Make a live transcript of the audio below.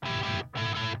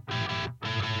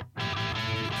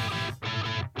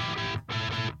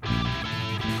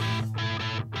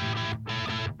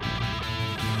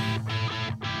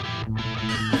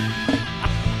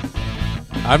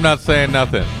I'm not saying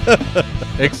nothing.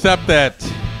 Except that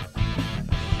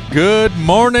good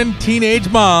morning, teenage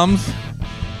moms.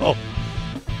 Oh.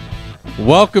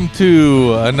 Welcome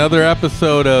to another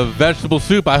episode of Vegetable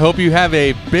Soup. I hope you have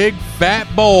a big fat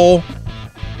bowl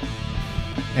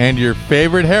and your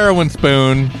favorite heroin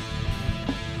spoon,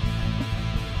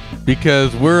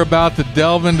 because we're about to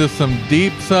delve into some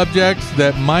deep subjects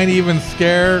that might even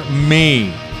scare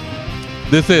me.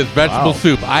 This is Vegetable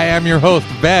Soup. I am your host,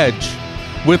 Veg.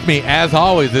 With me, as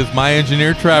always, is my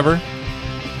engineer, Trevor.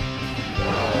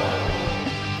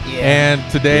 And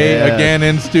today, again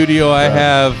in studio, I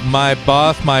have my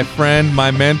boss, my friend,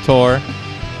 my mentor,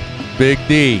 Big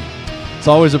D. It's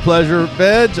always a pleasure,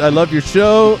 Veg. I love your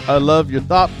show. I love your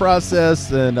thought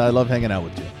process, and I love hanging out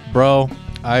with you. Bro,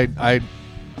 I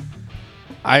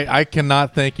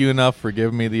cannot thank you enough for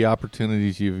giving me the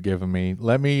opportunities you've given me.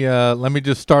 Let me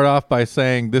just start off by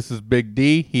saying this is Big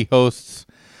D. He hosts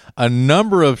a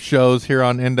number of shows here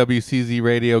on NWCZ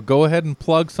Radio. Go ahead and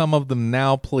plug some of them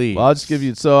now, please. Well, I'll just give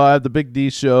you. So I have the Big D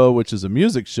Show, which is a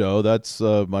music show. That's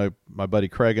my buddy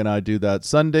Craig and I do that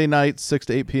Sunday nights, 6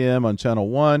 to 8 p.m. on Channel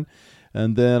 1.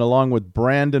 And then along with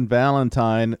Brandon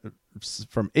Valentine,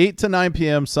 from 8 to 9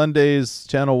 p.m. Sundays,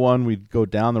 Channel 1, we go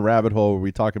down the rabbit hole where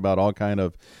we talk about all kind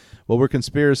of, well, we're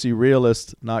conspiracy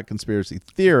realists, not conspiracy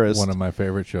theorists. One of my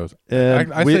favorite shows.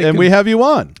 And we have you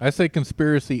on. I say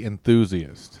conspiracy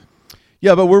enthusiast.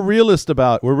 Yeah, but we're realistic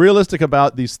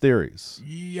about these theories.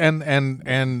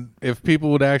 And if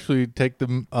people would actually take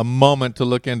them a moment to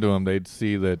look into them, they'd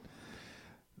see that.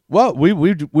 Well,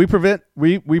 we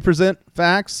present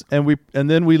facts, and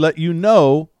then we let you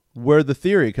know where the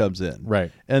theory comes in.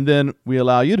 Right. And then we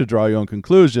allow you to draw your own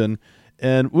conclusion,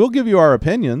 and we'll give you our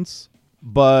opinions,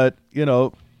 but, you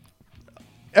know,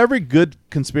 every good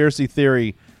conspiracy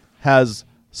theory has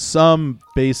some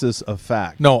basis of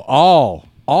fact. No, all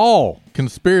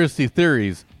conspiracy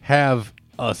theories have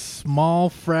a small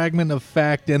fragment of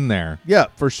fact in there. Yeah,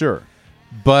 for sure.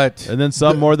 But and then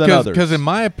some more than others. Because in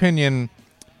my opinion,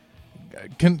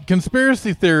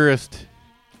 conspiracy theorist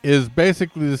is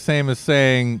basically the same as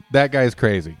saying that guy's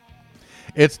crazy.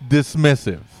 It's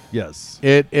dismissive. Yes.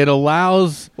 It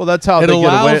allows. Well, that's how it they get away.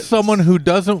 allows someone who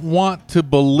doesn't want to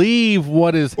believe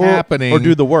what is happening or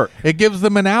do the work. It gives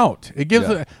them an out. It gives.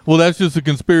 Well, that's just a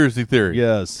conspiracy theory.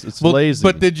 Yes, it's lazy.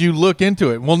 But did you look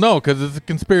into it? Well, no, because it's a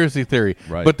conspiracy theory.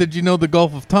 Right. But did you know the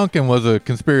Gulf of Tonkin was a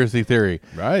conspiracy theory?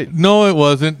 Right. No, it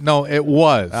wasn't. No, it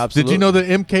was. Absolutely. Did you know that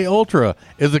MK Ultra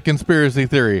is a conspiracy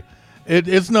theory?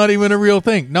 It's not even a real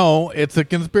thing. No, it's a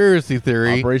conspiracy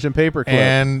theory. Operation Paperclip.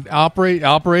 And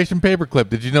Operation Paperclip.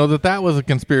 Did you know that was a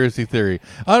conspiracy theory?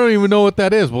 I don't even know what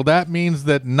that is. Well, that means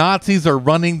that Nazis are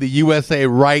running the USA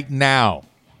right now.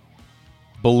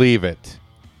 Believe it.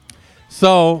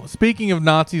 So, speaking of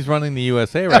Nazis running the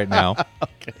USA right now,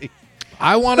 okay.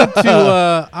 I wanted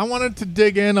to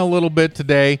dig in a little bit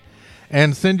today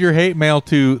and send your hate mail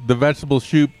to the Vegetable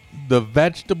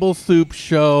Soup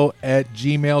Show at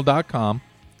gmail.com.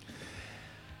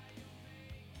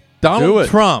 Donald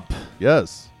Trump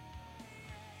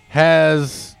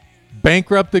has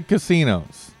bankrupted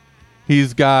casinos.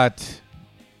 He's got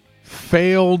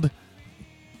failed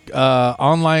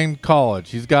online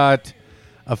college. He's got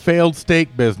a failed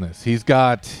steak business. He's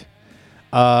got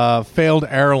failed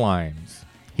airlines.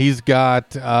 He's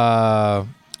got oh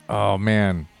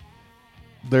man.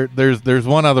 There's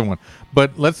one other one,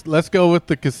 but let's go with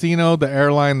the casino, the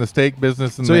airline, the steak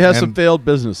business, and so he has some failed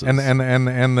businesses, and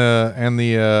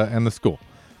the school.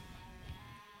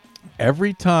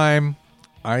 Every time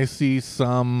I see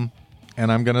some,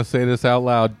 and I'm gonna say this out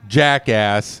loud,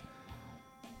 jackass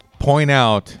point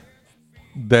out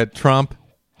that Trump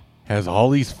has all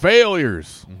these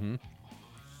failures,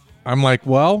 I'm like,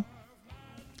 well,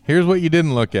 here's what you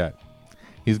didn't look at.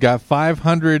 He's got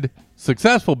 500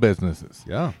 successful businesses.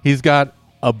 Yeah. He's got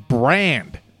a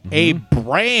brand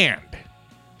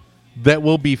that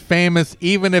will be famous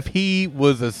even if he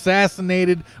was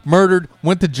assassinated, murdered,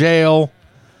 went to jail.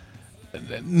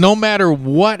 No matter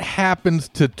what happens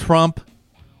to Trump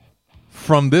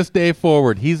from this day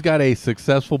forward, he's got a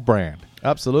successful brand.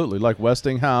 Absolutely. Like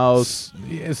Westinghouse,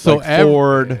 so like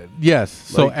Ford. Yes.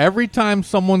 So every time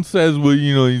someone says, well,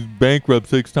 you know, he's bankrupt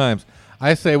 6 times,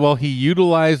 I say, well, he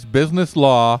utilized business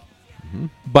law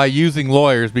by using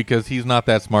lawyers because he's not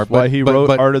that smart. That's why he wrote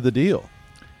Art of the Deal.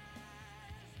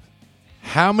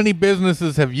 How many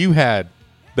businesses have you had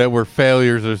that were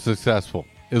failures or successful?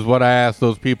 Is what I ask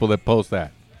those people that post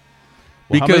that.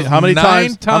 Well, because how many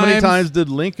times did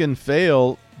Lincoln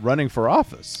fail running for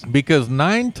office? Because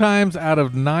 9 times out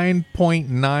of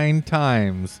 9.9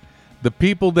 times, the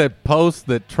people that post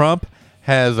that Trump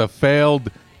has a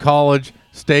failed college,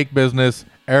 steak business,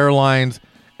 airlines,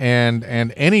 and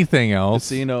anything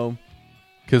else.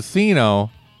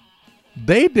 Casino.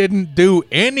 They didn't do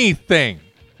anything.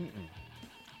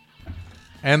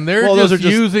 And they're just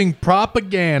using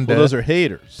propaganda. Well, those are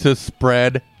haters to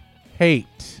spread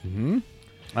hate. Mm-hmm.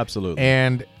 Absolutely.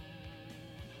 And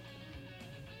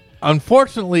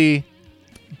unfortunately,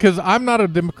 because I'm not a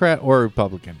Democrat or a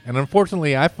Republican, and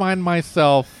unfortunately, I find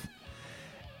myself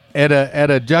at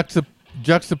a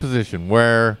juxtaposition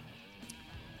where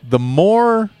the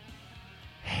more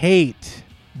hate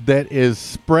that is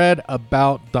spread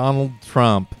about Donald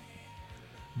Trump,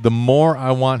 the more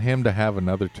I want him to have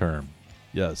another term.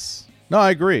 Yes. No,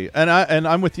 I agree, and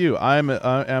I'm with you. I'm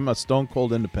a stone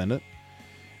cold independent.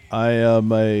 I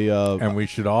am and we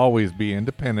should always be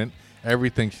independent.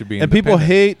 Everything should be and independent. people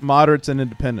hate moderates and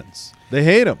independents. They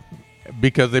hate them.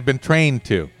 Because they've been trained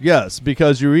to. Yes,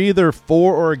 because you're either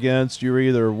for or against. You're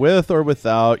either with or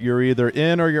without. You're either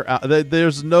in or you're out.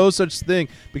 There's no such thing.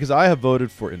 Because I have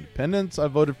voted for independents.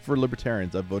 I've voted for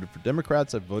libertarians. I've voted for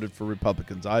Democrats. I've voted for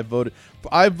Republicans. I vote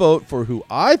for who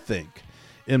I think,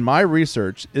 in my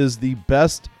research, is the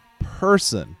best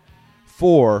person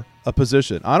for a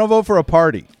position. I don't vote for a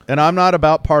party, and I'm not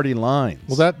about party lines.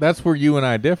 Well, that's where you and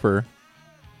I differ,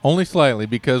 only slightly,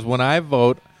 because when I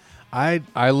vote, I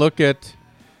look at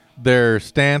their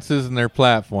stances and their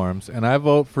platforms, and I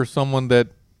vote for someone that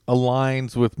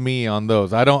aligns with me on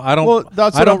those. I don't. Well,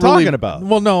 that's what I'm talking about.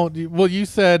 Well, no. Well, you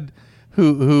said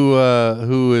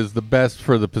who is the best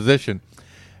for the position,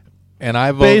 and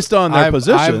I vote based on their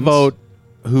positions. I vote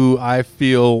who I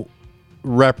feel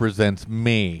represents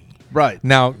me. Right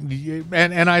now,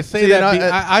 and I say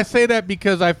I say that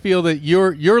because I feel that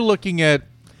you're looking at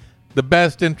the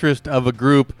best interest of a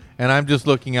group, and I'm just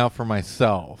looking out for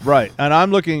myself. Right, and I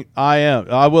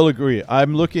will agree.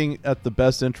 I'm looking at the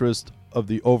best interest of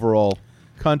the overall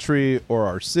country, or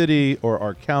our city, or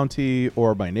our county,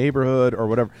 or my neighborhood, or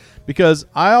whatever. Because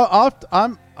I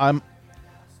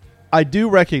do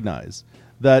recognize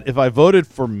that if I voted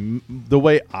for the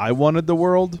way I wanted the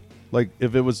world, like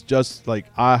if it was just like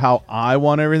how I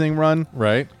want everything run,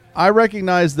 right? I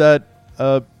recognize that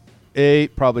A,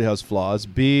 probably has flaws.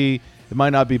 B, it might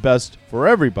not be best for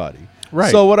everybody.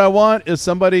 Right. So what I want is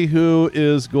somebody who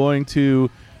is going to,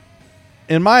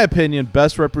 in my opinion,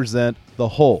 best represent the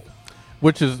whole.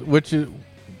 Which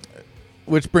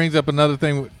brings up another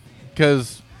thing,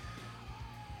 because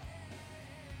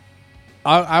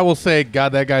I will say,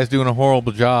 God, that guy's doing a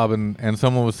horrible job, and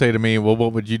someone would say to me, well,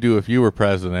 what would you do if you were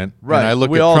president? Right. And I look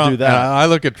we at all Trump, do that. And I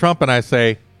look at Trump and I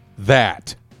say,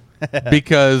 that.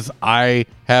 Because I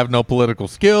have no political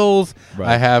skills. Right.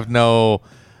 I have no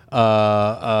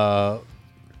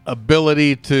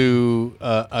ability to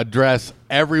address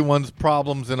everyone's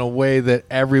problems in a way that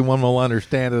everyone will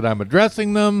understand that I'm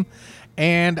addressing them.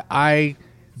 And I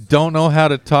don't know how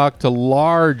to talk to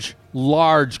large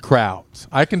crowds.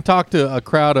 I can talk to a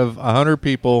crowd of 100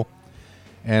 people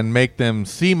and make them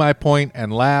see my point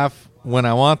and laugh when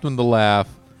I want them to laugh,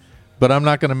 but I'm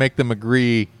not going to make them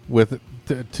agree with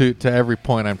to every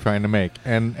point I'm trying to make.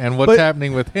 And what's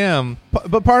happening with him.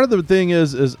 But part of the thing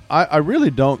is I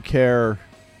really don't care.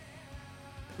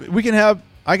 I can have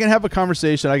a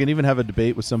conversation. I can even have a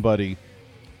debate with somebody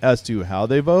as to how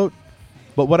they vote.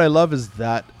 But what I love is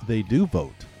that they do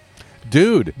vote.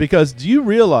 Dude. Because do you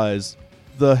realize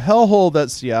the hellhole that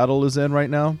Seattle is in right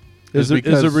now is a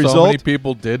result? So many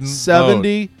people didn't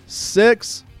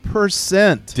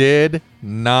 76% did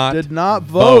not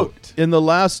vote in the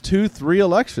last 2-3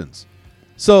 elections.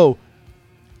 So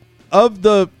of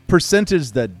the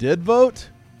percentage that did vote,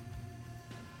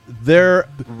 they're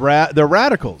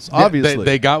radicals, obviously.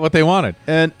 They got what they wanted.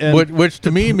 And which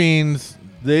to me means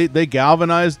they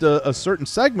galvanized a certain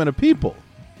segment of people.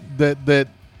 That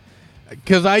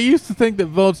because I used to think that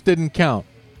votes didn't count,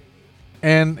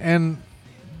 and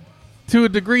to a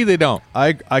degree they don't.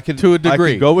 I can to a degree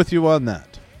I can go with you on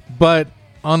that. But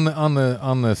on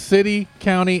the city,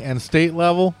 county, and state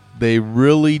level, they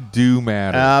really do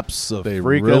matter. Absolutely, they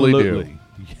really do.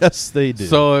 Yes, they do.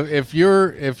 So if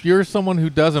you're someone who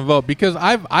doesn't vote, because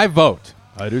I vote,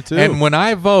 I do too. And when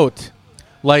I vote,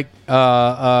 like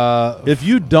if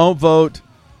you don't vote,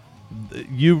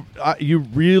 you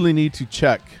really need to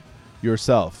check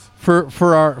yourself.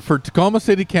 For Tacoma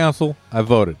City Council, I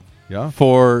voted. Yeah.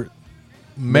 For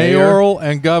mayoral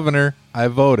and governor, I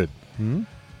voted. Hmm?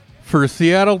 For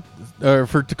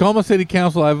for Tacoma City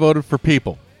Council, I voted for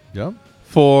people. Yep.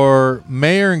 For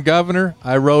mayor and governor,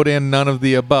 I wrote in none of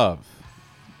the above.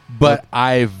 But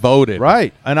I voted.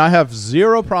 Right. And I have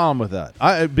zero problem with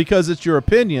that. Because it's your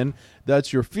opinion,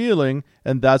 that's your feeling,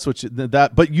 and that's what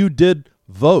but you did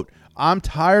vote. I'm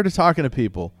tired of talking to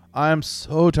people. I'm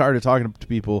so tired of talking to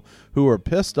people who are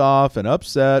pissed off and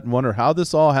upset and wonder how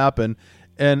this all happened.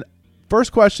 And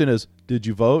first question is, did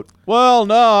you vote? Well,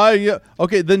 no.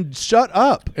 Okay, then shut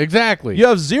up. Exactly. You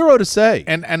have zero to say.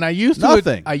 And I used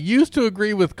Nothing. I used to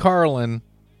agree with Carlin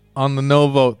on the no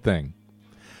vote thing,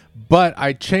 but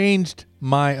I changed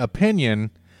my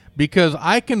opinion because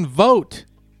I can vote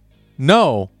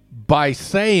no by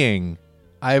saying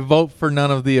I vote for none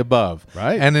of the above.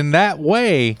 Right. And in that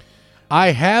way,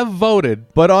 I have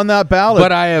voted, But on that ballot,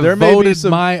 but I have there may be voted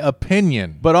some, my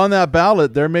opinion. But on that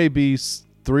ballot, there may be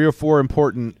 3 or 4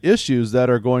 important issues that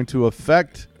are going to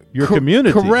affect your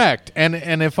community. Correct. And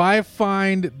if I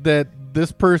find that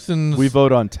this person's We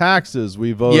vote on taxes.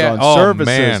 We vote Yeah, on oh, services.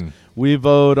 man. We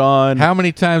vote on How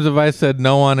many times have I said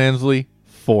no on Inslee?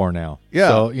 4 now. Yeah.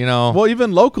 So, Well,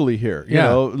 even locally here, you Yeah.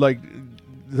 know, like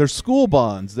there's school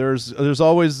bonds. There's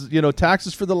always,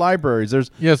 taxes for the libraries.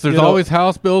 There's yes, there's you know, always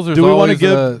House bills. There's do we want to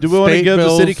give state the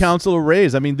bills, city council a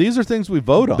raise? I mean, these are things we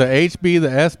vote on. the HB, the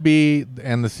SB,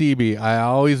 and the CB. I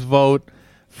always vote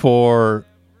for,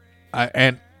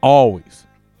 and always,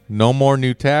 no more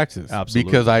new taxes. Absolutely.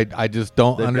 Because I just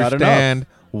don't They've got understand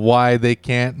why they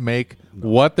can't make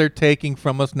what they're taking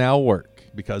from us now work.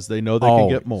 because they know they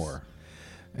Always. can get more.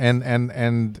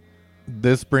 And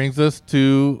this brings us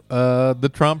to the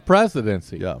Trump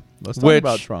presidency. Yeah. Let's talk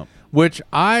about Trump. Which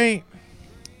I'm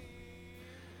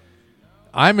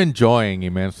enjoying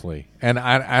immensely, and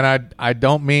I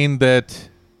don't mean that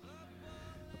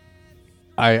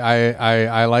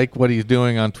I like what he's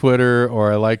doing on Twitter,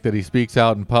 or I like that he speaks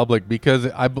out in public, because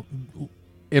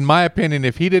in my opinion,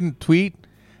 if he didn't tweet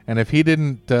and if he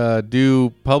didn't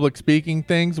do public speaking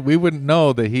things, we wouldn't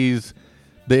know that he's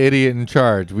the idiot in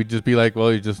charge. We'd just be like, well,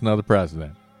 he's just another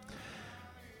president.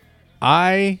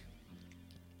 I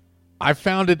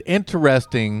found it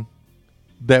interesting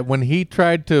that when he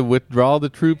tried to withdraw the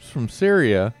troops from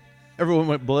Syria, Everyone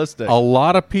went ballistic. a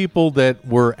lot of people that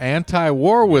were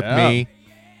anti-war with me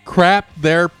crapped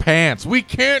their pants. We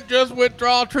can't just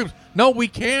withdraw troops. No, we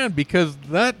can, because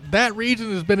that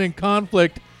region has been in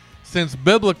conflict since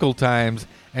biblical times,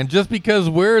 and just because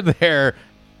we're there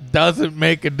doesn't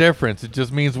make a difference. It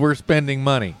just means we're spending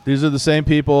money. These are the same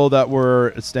people that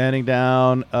were standing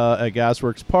down at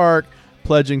Gasworks Park,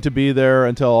 pledging to be there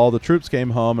until all the troops came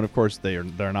home, and of course they're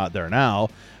not there now.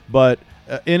 But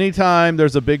anytime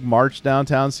there's a big march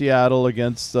downtown Seattle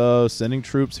against sending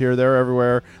troops here, there,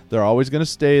 everywhere, they're always going to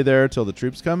stay there till the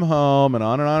troops come home, and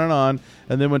on and on and on.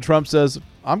 And then when Trump says,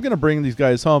 I'm going to bring these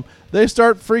guys home, they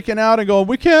start freaking out and going,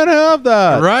 we can't have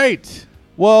that. Right.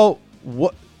 Well,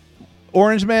 what?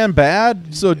 Orange Man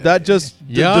bad? So that just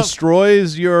Yep.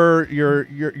 destroys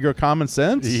your common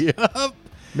sense? Yep. I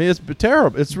mean, it's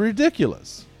terrible. It's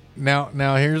ridiculous. Now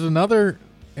here's another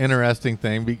interesting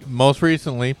thing. Most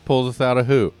recently, pulls us out of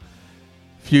who?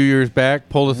 A few years back,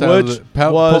 pulled us out Which of the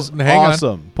was hang on.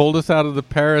 awesome. Pulled us out of the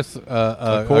Paris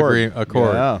Accord.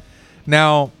 Yeah.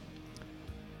 Now,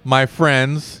 my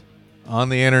friends on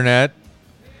the internet,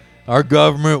 our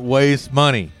government wastes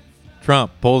money.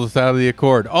 Trump pulls us out of the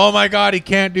Accord. Oh my God, he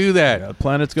can't do that. Yeah, the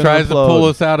planet's going Tries to implode. pull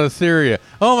us out of Syria.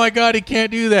 Oh my God, he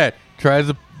can't do that.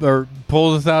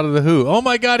 Pulls us out of the WHO. Oh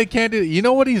my God, he can't do it. You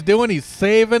know what he's doing? He's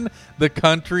saving the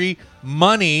country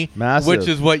money, Massive. which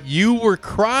is what you were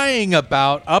crying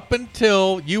about up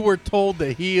until you were told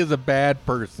that he is a bad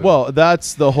person. Well,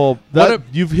 that's the whole.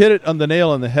 You've hit it on the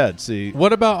nail on the head. See,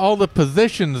 What about all the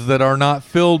positions that are not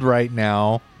filled right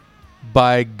now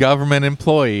by government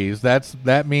employees?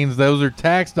 That means those are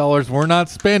tax dollars we're not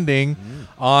spending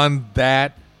on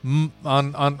that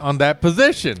on that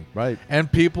position. Right.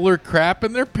 And people are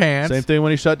crapping their pants. same thing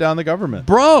when he shut down the government.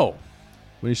 Bro,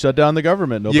 When he shut down the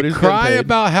government, nobody's you getting cry paid.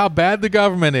 about how bad the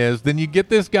government is, then you get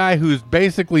this guy who's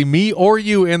basically me or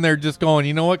you in there just going,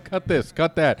 you know what, cut this,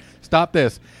 cut that, stop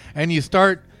this. And you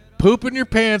start pooping your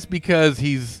pants because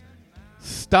he's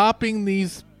stopping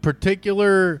these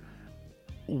particular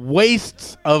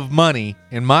wastes of money,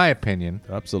 in my opinion.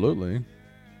 Absolutely.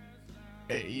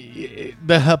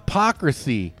 The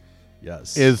hypocrisy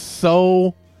Yes. is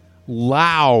so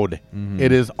loud,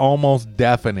 it is almost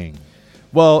deafening.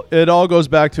 Well, it all goes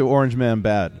back to Orange Man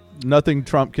bad. Nothing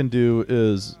Trump can do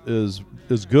is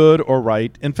good or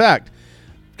right. In fact,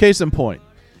 case in point,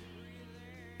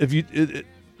 if you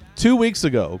 2 weeks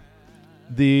ago,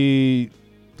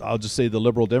 I'll just say the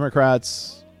liberal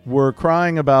Democrats were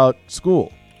crying about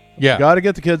school. Yeah. Got to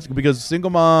get the kids because single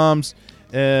moms,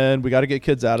 and we got to get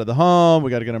kids out of the home.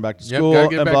 We got to get them back to Yep, school, gotta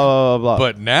and get blah, back- blah, blah, blah.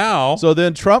 But now, So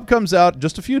then Trump comes out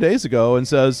just a few days ago and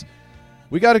says,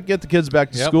 we got to get the kids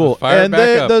back to Yep, school. let's fire it And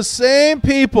back up. the same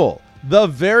people The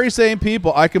very same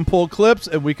people. I can pull clips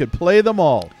and we could play them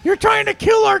all. You're trying to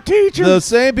kill our teachers. The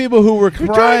same people who were trying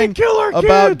crying to kill our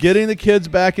about kids. getting the kids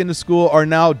back into school are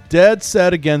now dead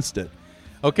set against it.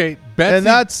 Okay, Betsy, And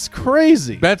that's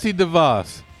crazy. Betsy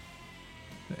DeVos,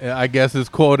 I guess, is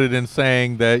quoted in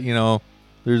saying that,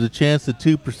 there's a chance that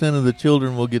 2% of the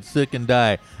children will get sick and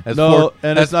die. It's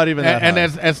not even that And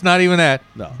high. it's not even that.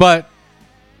 No. But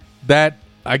that,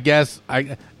 I guess,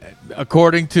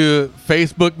 according to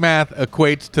Facebook math,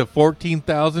 equates to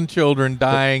 14,000 children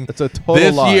dying It's a total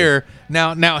this lie. year.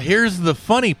 Now, here's the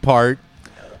funny part.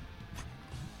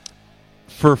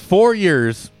 For 4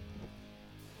 years,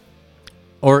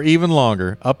 or even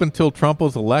longer, up until Trump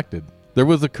was elected, there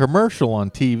was a commercial on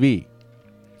TV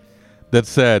that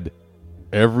said,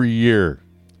 every year,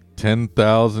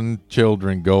 10,000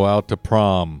 children go out to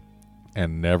prom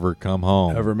and never come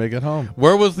home. Never make it home.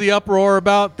 Where was the uproar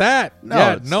about that?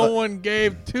 No, No one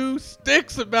gave two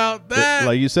sticks about that.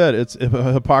 Like you said, it's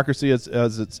hypocrisy as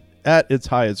it's at its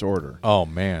highest order. Oh,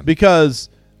 man. Because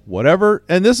whatever,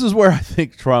 and this is where I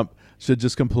think Trump should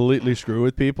just completely screw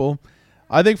with people.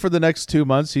 I think for the next 2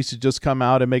 months, he should just come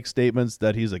out and make statements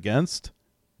that he's against,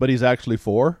 but he's actually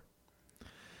for.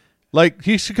 Like,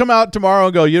 he should come out tomorrow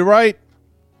and go, you're right,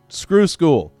 screw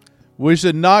school. We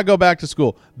should not go back to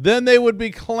school. Then they would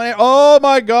be oh,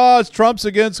 my gosh, Trump's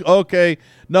against. Okay,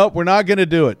 nope, we're not going to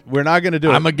do it. We're not going to do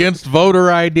it. I'm against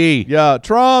voter ID. Yeah,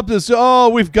 Trump is,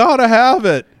 we've got to have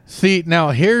it. See, now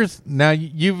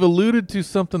you've alluded to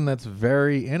something that's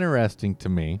very interesting to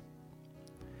me.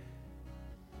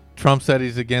 Trump said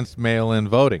he's against mail-in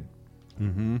voting,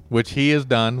 which he has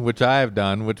done, which I have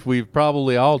done, which we've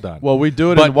probably all done. Well, we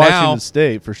do it But in Washington now-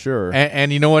 State for sure.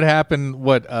 And you know what happened?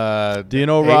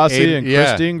 Dino Rossi and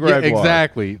Christine Gregoire.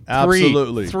 Exactly.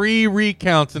 Absolutely. Three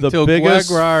recounts The until biggest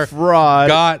Gregoire fraud.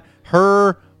 got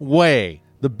her way.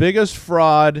 The biggest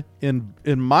fraud in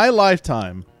my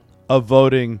lifetime of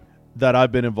voting that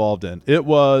I've been involved in. It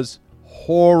was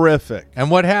horrific. And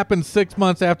what happened 6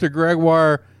 months after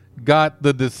Gregoire got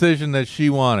the decision that she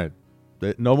wanted?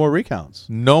 No more recounts.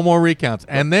 No more recounts.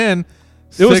 And then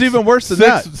It was even worse than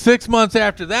that. 6 months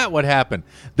after that, what happened?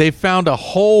 They found a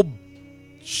whole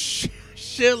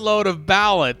shitload of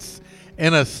ballots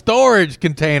in a storage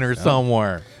container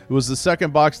somewhere. It was the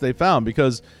second box they found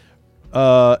because,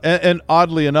 and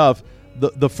oddly enough,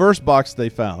 the first box they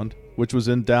found, which was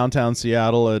in downtown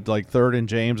Seattle at like 3rd and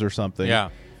James or something. Yeah.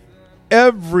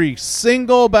 Every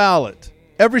single ballot,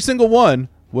 every single one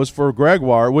was for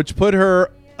Gregoire, which put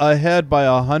her ahead by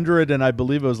 100, and I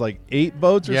believe it was like 8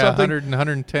 votes or something. 100,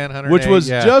 110, 108. Which was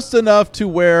yeah. just enough to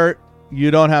where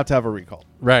you don't have to have a recall.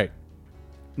 Right.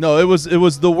 No, it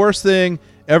was the worst thing.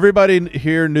 Everybody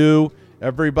here knew.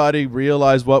 Everybody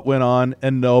realized what went on,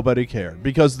 and nobody cared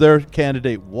because their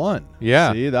candidate won.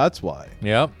 Yeah. See, that's why.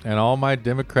 Yep. And all my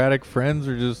Democratic friends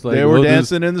are just like, They were "Well,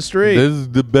 dancing in the street. This is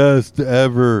the best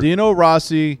ever. Dino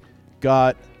Rossi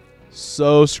got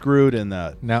so screwed in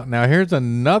that. Now here's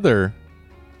another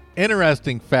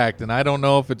interesting fact, and I don't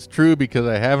know if it's true because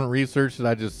I haven't researched it.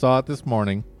 I just saw it this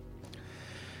morning.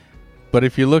 But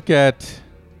if you look at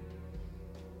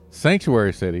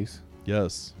sanctuary cities,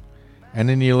 Yes. and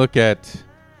then you look at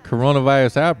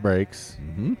coronavirus outbreaks,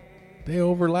 Mm-hmm. they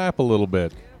overlap a little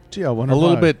bit. Gee, I wonder A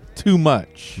little why. bit too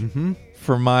much Mm-hmm.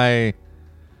 for my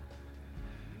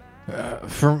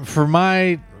for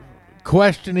my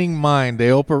questioning mind.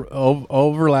 They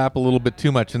overlap a little bit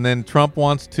too much, and then Trump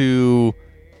wants to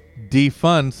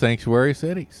defund sanctuary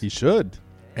cities, He should.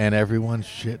 and everyone's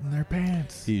shitting their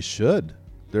pants. He should.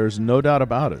 There's no doubt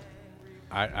about it.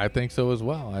 I think so as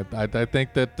well. I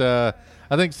think that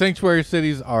I think sanctuary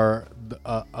cities are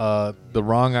the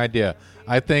wrong idea.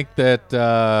 I think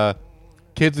that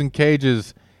kids in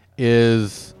cages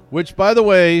is Which, by the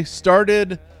way,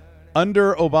 started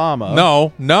under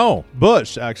Obama. no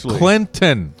Bush, actually.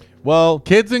 Clinton. Well,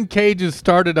 Kids in cages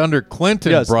started under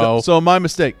Clinton, yes, bro. so my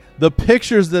mistake. The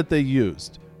pictures that they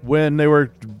used when they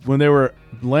were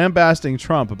lambasting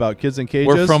Trump about kids in cages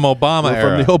We're from Obama were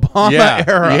era. from the Obama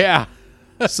era. Yeah.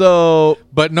 So,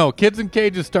 But no, kids in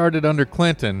cages started under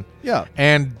Clinton. yeah.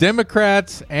 And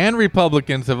Democrats and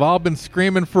Republicans have all been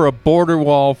screaming for a border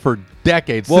wall for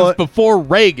decades, Well, since before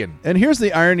Reagan. And here's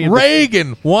the irony of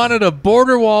Reagan wanted a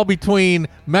border wall between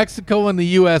Mexico and the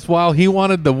U.S. while he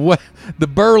wanted the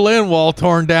Berlin Wall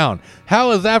torn down.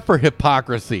 How is that for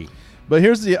hypocrisy? But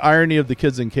here's the irony of the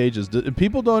kids in cages.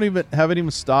 People haven't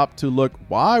even stopped to look,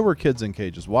 why were kids in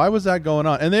cages? Why was that going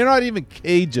on? And they're not even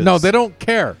cages. No, they don't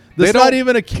care. It's They not don't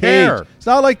even a cage. care. It's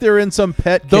not like they're in some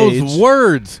pet cage. Those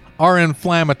words are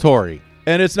inflammatory.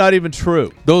 And it's not even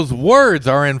true. Those words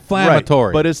are inflammatory.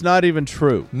 Right, but it's not even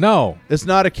true. No. It's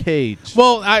not a cage.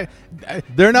 Well,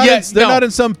 they're not. They're not in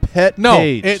some pet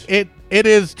cage. It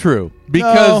is true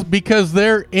because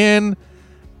they're in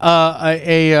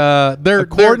they're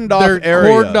cordoned off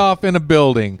area. Cordoned off in a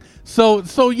building.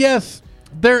 So yes,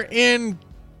 they're in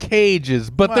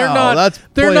cages, but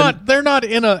they're not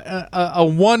in a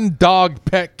one dog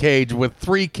pet cage with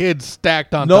 3 kids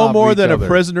stacked on top no of more each than other. A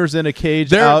prisoner's in a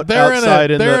cage They're outside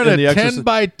in a 10 exercise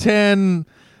by 10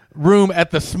 room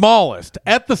at the smallest.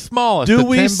 Do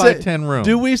we 10 say, by 10 room.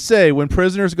 Do we say when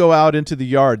prisoners go out into the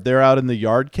yard, they're out in the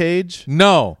yard cage?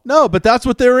 No, but that's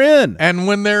what they're in. And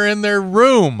when they're in their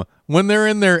room, when they're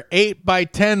in their 8 by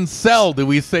 10 cell, do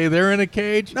we say they're in a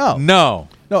cage? No.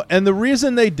 And the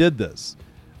reason they did this,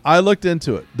 I looked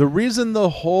into it. The reason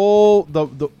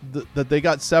that they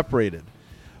got separated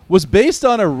was based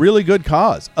on a really good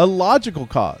cause, a logical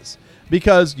cause,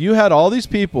 because you had all these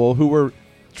people who were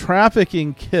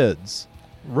trafficking kids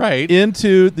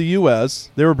into the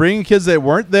U.S. They were bringing kids that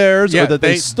weren't theirs or that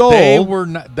they stole. They were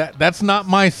not. That's not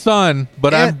my son,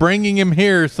 but I'm bringing him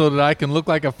here so that I can look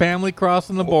like a family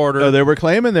crossing the border. They were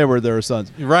claiming they were their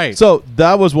sons. Right. So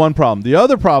that was one problem. The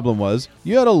other problem was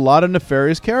you had a lot of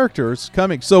nefarious characters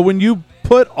coming. So when you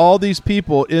put all these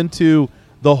people into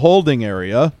the holding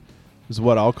area, is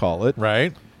what I'll call it.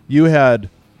 Right. You had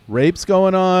rapes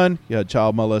going on. You had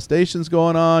child molestations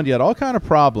going on. You had all kind of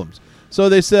problems. So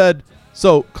they said.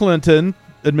 So Clinton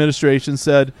administration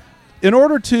said, in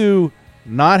order to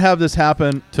not have this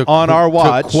happen on our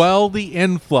watch. To quell the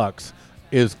influx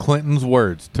is Clinton's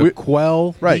words.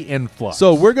 Quell the influx.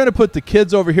 So we're going to put the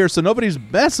kids over here so nobody's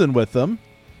messing with them.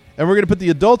 And we're going to put the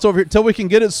adults over here until we can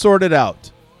get it sorted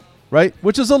out. Right?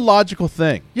 Which is a logical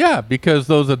thing. Yeah, because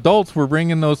those adults were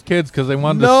bringing those kids because they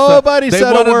wanted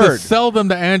to sell them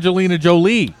to Angelina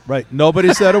Jolie. Right.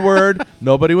 Nobody said a word.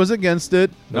 Nobody was against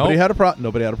it. Nobody had a problem.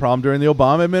 Nobody had a problem during the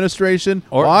Obama administration.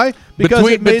 Why?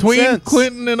 Because between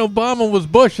Clinton and Obama was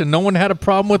Bush, and no one had a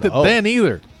problem with it then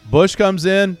either. Bush comes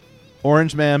in,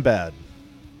 Orange Man bad.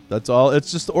 That's all.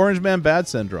 It's just the Orange Man bad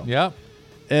syndrome. Yeah.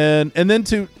 And then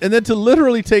to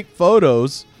literally take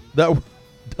photos that were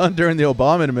done during the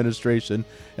Obama administration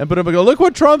and put up and go, look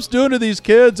what Trump's doing to these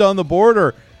kids on the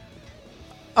border.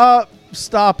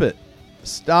 Stop it.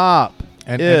 Stop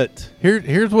it. And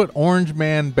here's what Orange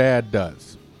Man Bad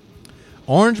does.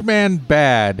 Orange Man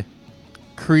Bad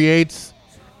creates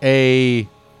an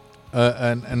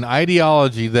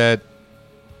ideology that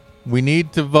we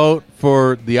need to vote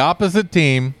for the opposite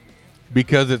team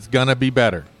because it's gonna be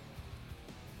better.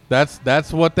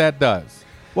 That's what that does.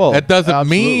 Well, that doesn't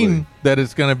mean that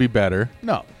it's going to be better.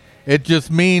 No. It just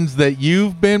means that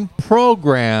you've been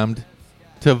programmed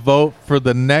to vote for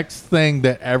the next thing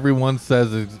that everyone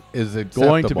says is acceptable.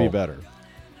 Going to be better.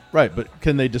 Right, but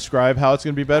can they describe how it's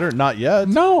going to be better? Not yet.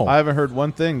 No. I haven't heard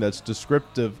one thing that's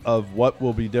descriptive of what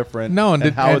will be different and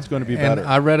how it's going to be better. And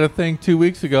I read a thing 2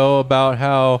 weeks ago about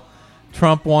how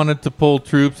Trump wanted to pull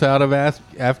troops out of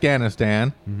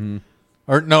Afghanistan. Mm-hmm.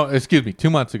 Or no, excuse me, 2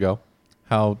 months ago.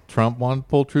 How Trump wanted to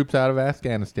pull troops out of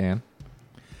Afghanistan.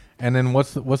 And then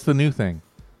what's the new thing?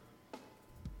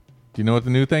 Do you know what the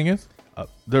new thing is?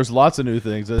 There's lots of new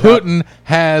things. Putin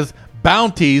has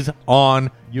bounties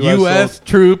on U.S.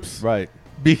 troops. Right.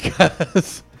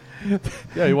 Because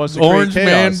he wants to Orange create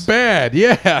Man chaos. bad.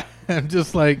 Yeah. I'm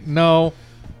just like, no.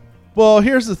 Well,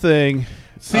 here's the thing.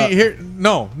 See, hey, and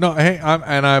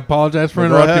I apologize for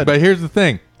interrupting, but here's the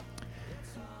thing.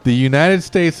 The United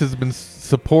States has been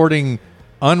supporting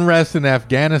unrest in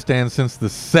Afghanistan since the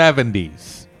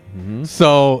 70s. Mm-hmm.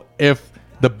 So if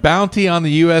the bounty on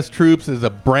the U.S. troops is a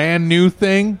brand new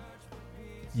thing,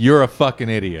 you're a fucking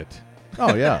idiot.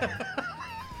 Oh, yeah.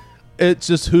 It's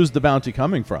just who's the bounty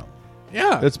coming from?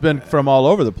 Yeah. It's been from all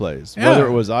over the place, whether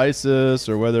it was ISIS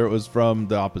or whether it was from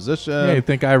the opposition. Yeah, you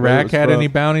think Iraq had any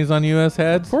bounties on U.S.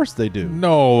 heads? Of course they do.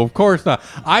 No, of course not.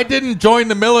 I didn't join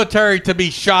the military to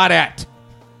be shot at.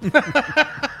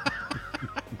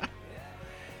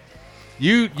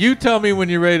 You tell me when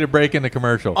you're ready to break into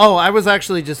commercial. Oh, I was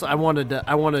actually I wanted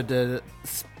to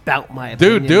spout my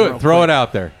opinion. Dude, do it. Throw it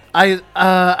out there.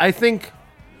 I think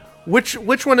which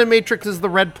one in Matrix is the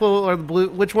red pill or the blue?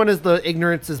 Which one is the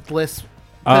ignorance is bliss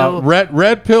pill?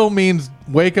 Red pill means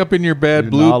wake up in your bed.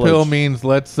 Your blue knowledge. pill means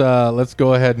let's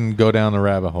go ahead and go down the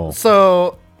rabbit hole.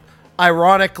 So,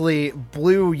 ironically,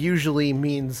 blue usually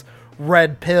means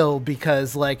red pill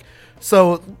because what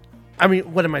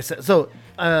am I saying? So,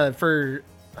 I'm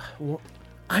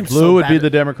blue would be the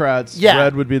Democrats. Yeah.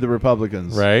 Red would be the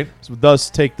Republicans. Right. So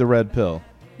thus, take the red pill.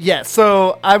 Yeah.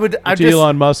 So I would.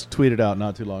 Elon Musk tweeted out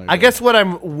not too long ago. I guess what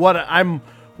I'm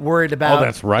worried about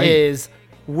that's right. is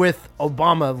with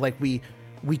Obama, like we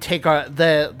take our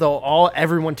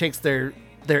everyone takes their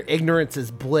ignorance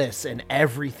is bliss, and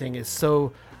everything is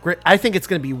so great. I think it's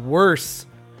going to be worse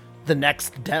the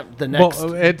next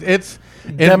Well, it's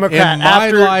Democrat in my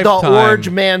after lifetime, the orange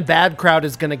man bad crowd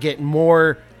is going to get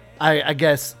more. I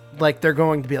guess like they're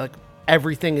going to be like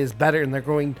everything is better, and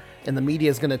and the media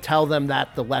is going to tell them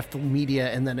that, the left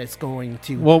media, and then it's going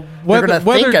to they're going to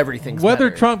think everything's whether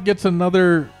better. Trump gets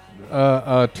another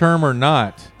term or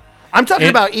not. I'm talking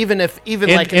about even in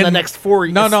the next 4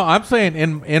 years. No, I'm saying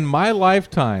in my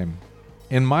lifetime,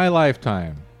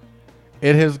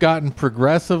 it has gotten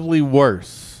progressively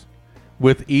worse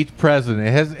with each president.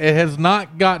 It has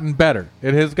not gotten better.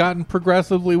 It has gotten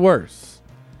progressively worse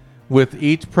with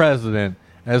each president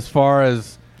as far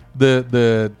as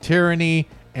the tyranny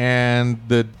and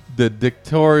the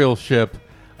dictatorship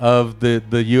of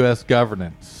the U.S.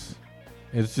 governance.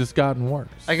 It's just gotten worse.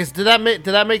 I guess did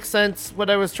that make sense? What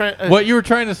I was trying. What you were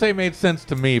trying to say made sense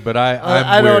to me, but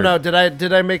I don't know.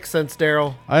 Did I make sense,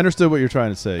 Daryl? I understood what you're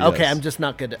trying to say. Okay, yes. I'm just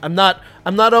not good. I'm not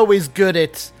always good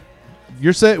at.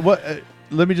 You're saying what?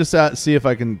 Let me just see if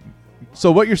I can.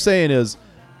 So what you're saying is,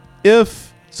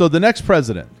 the next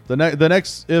president,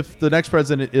 if the next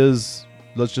president is,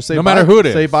 let's just say no matter who it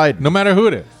is, say Biden. No matter who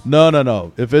it is.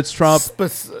 No. If it's Trump,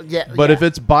 if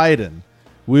it's Biden,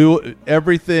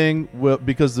 everything will,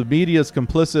 because the media is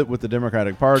complicit with the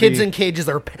Democratic Party. Kids in cages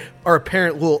are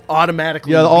parent will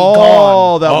automatically be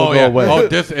all gone. that will go away.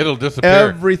 It'll disappear.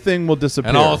 Everything will disappear,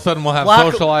 and all of a sudden we'll have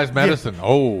socialized medicine. Yeah.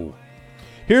 Oh,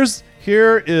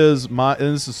 here is and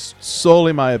this is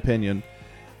solely my opinion,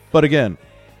 but again,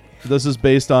 this is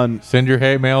based on. Send your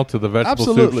hate mail to the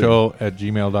vegetable soup show at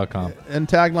gmail.com and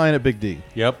tagline at Big D.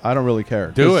 Yep, I don't really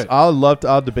care. Do it.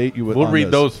 I'll debate you with. We'll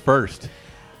read those first.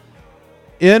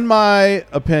 In my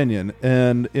opinion,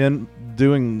 and in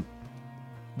doing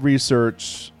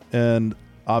research and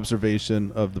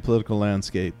observation of the political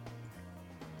landscape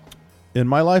in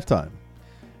my lifetime,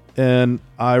 and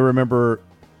I remember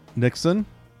Nixon,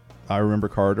 I remember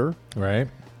Carter. Right.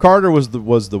 Carter was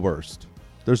the worst.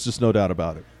 There's just no doubt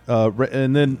about it.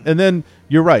 And then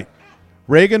you're right.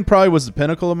 Reagan probably was the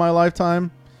pinnacle of my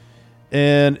lifetime,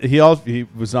 and he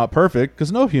was not perfect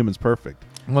because no human's perfect.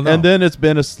 Well, no. And then it's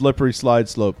been a slippery slide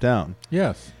slope down.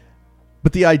 Yes.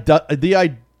 But the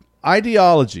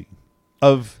ideology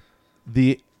of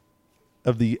the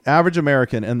average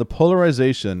American and the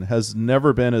polarization has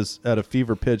never been at a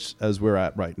fever pitch as we're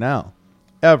at right now,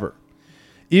 ever.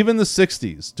 Even the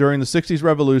 60s, during the 60s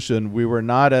revolution, we were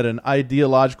not at an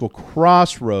ideological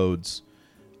crossroads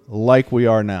like we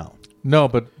are now. No,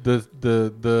 but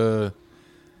the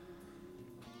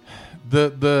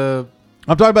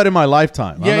I'm talking about in my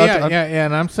lifetime. Yeah,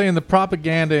 and I'm saying the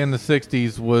propaganda in the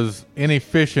 60s was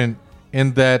inefficient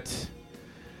in that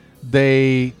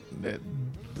the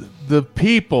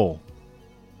people,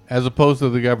 as opposed to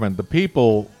the government, the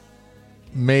people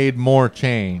made more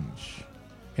change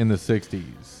in the 60s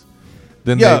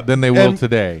than they will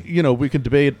today. You know, we could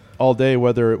debate all day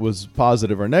whether it was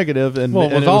positive or negative.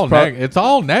 It's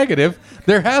all negative.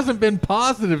 There hasn't been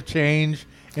positive change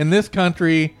in this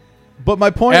country. But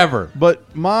my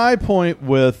point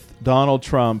with Donald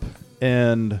Trump,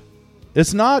 and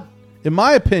it's not, in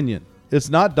my opinion, it's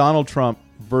not Donald Trump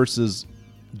versus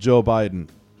Joe Biden.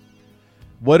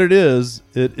 What it is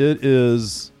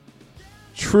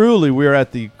truly we're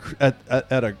at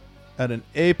an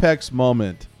apex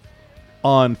moment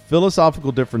on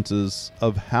philosophical differences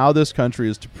of how this country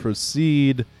is to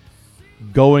proceed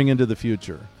going into the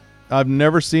future. I've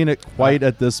never seen it quite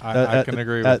at this. I can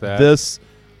agree with that. This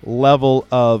level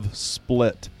of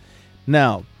split.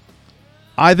 Now,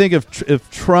 I think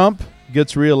if Trump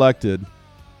gets reelected,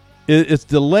 it's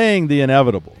delaying the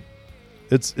inevitable.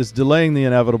 It's delaying the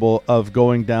inevitable of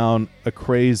going down a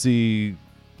crazy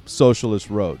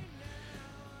socialist road.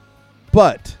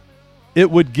 But it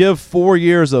would give 4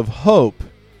 years of hope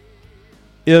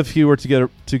if he were to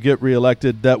get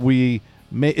reelected, that we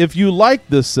may, if you like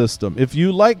this system, if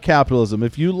you like capitalism,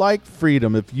 if you like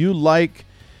freedom, if you like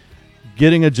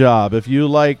getting a job, if you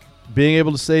like being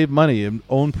able to save money and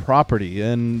own property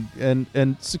and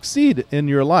succeed in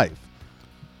your life,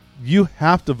 you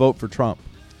have to vote for Trump.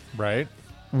 Right.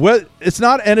 It's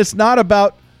not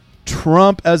about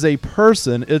Trump as a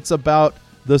person. It's about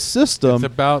the system. It's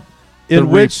about the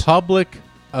Republic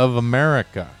of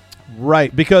America.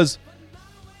 Right. Because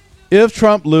if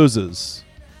Trump loses,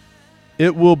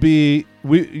 it will be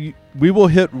we will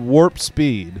hit warp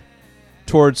speed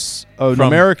towards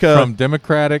America, from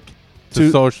Democratic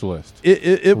to socialist.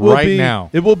 It will right be now.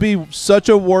 It will be such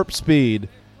a warp speed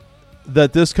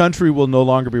that this country will no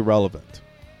longer be relevant.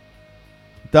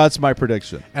 That's my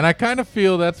prediction. And I kind of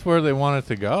feel that's where they want it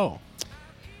to go.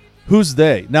 Who's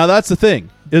they? Now, that's the thing.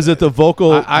 Is it the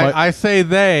vocal? I say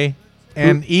they,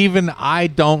 and even I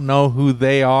don't know who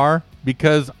they are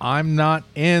because I'm not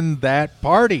in that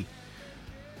party.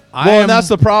 And that's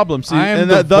the problem. See, I am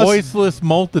the voiceless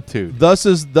multitude. Thus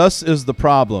is the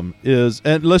problem.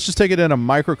 And let's just take it in a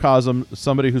microcosm.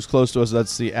 Somebody who's close to us.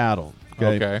 That's Seattle.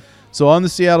 Okay. So on the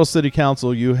Seattle City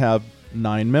Council, you have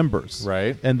 9 members.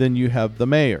 Right. And then you have the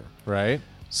mayor. Right.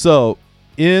 So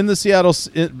in the Seattle,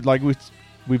 like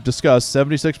we've discussed,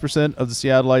 76% of the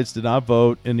Seattleites did not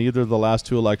vote in either of the last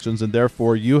 2 elections, and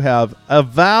therefore you have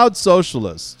avowed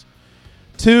socialists,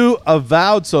 2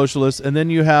 avowed socialists, and then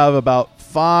you have about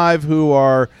 5 who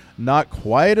are not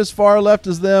quite as far left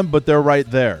as them, but they're right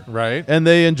there. Right. And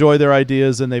they enjoy their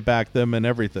ideas and they back them and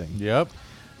everything. Yep.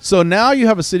 So now you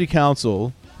have a city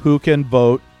council who can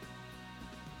vote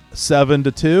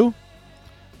 7-2,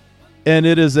 and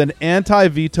it is an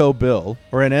anti-veto bill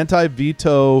or an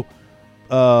anti-veto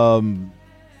I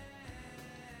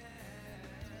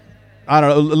don't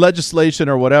know, legislation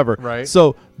or whatever. Right.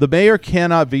 So the mayor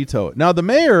cannot veto it. Now, the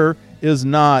mayor is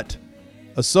not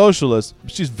a socialist.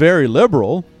 She's very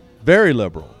liberal,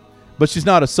 but she's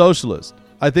not a socialist.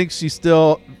 I think she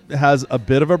still has a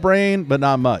bit of a brain, but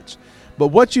not much. But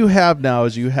what you have now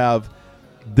is you have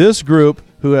this group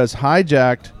who has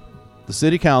hijacked the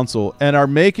city council and are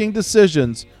making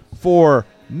decisions for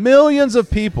millions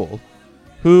of people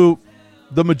who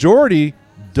the majority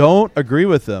don't agree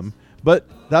with them. But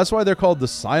that's why they're called the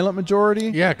silent majority.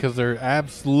 Yeah, because they're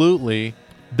absolutely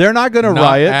they're not going to not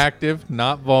riot. Active,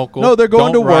 not vocal. No, they're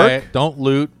going don't to work. Riot, don't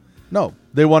loot. No,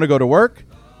 they want to go to work.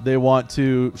 They want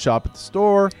to shop at the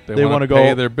store. They want to go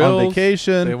pay their bills, on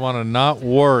vacation. They want to not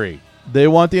worry. They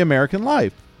want the American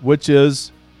life, which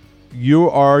is you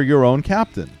are your own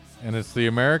captain. And it's the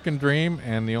American dream,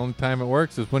 and the only time it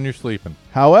works is when you're sleeping.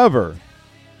 However,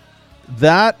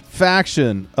 that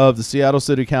faction of the Seattle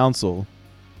City Council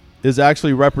is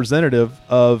actually representative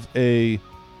of a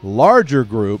larger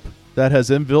group that has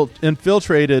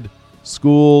infiltrated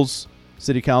schools,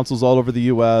 city councils all over the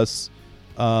U.S.,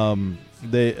 like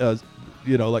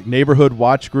neighborhood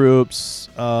watch groups,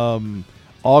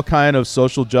 all kind of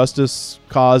social justice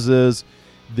causes.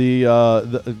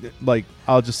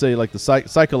 I'll just say like the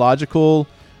psychological,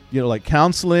 like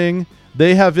counseling.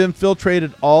 They have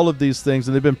infiltrated all of these things,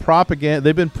 and they've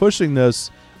been pushing this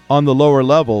on the lower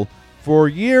level for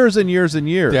years and years and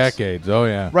years, decades. Oh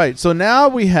yeah, right. So now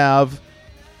we have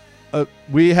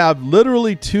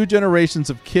literally 2 generations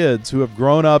of kids who have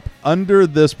grown up under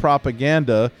this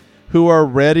propaganda, who are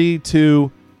ready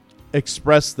to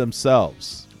express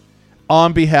themselves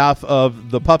on behalf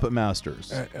of the puppet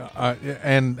masters.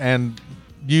 And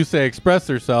you say express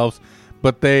themselves,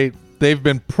 but they've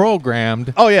been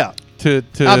programmed. Oh yeah, to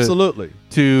absolutely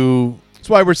to. That's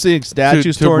why we're seeing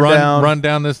statues torn down. Run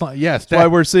down this line. Yes. That's why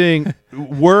we're seeing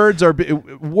words are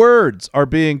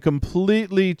being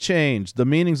completely changed. The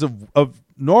meanings of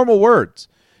normal words,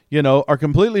 are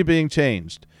completely being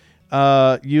changed.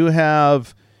 You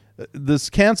have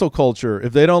this cancel culture.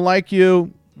 If they don't like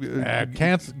you,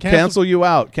 cancel you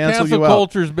out. Cancel you out.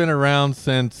 Culture's been around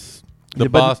since the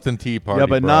Boston Tea Party. Yeah,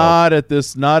 but bro. not at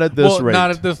this rate. Not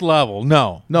at this level.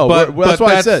 No. But that's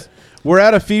why I said we're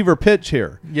at a fever pitch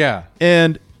here. Yeah.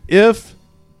 And if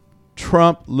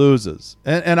Trump loses,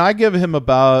 and I give him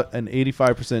about an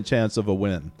 85% chance of a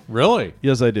win. Really?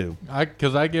 Yes, I do.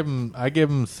 Because I give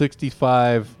him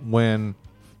 65 win,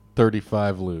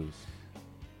 35 lose.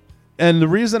 And the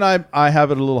reason I have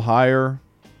it a little higher,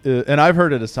 and I've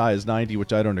heard it as high as 90,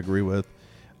 which I don't agree with.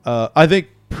 I think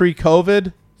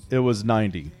pre-COVID it was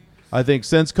 90. I think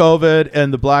since COVID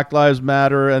and the Black Lives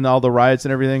Matter and all the riots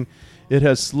and everything, it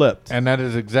has slipped. And that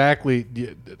is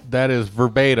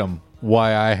verbatim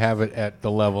why I have it at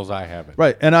the levels I have it.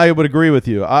 Right, and I would agree with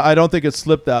you. I don't think it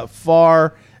slipped that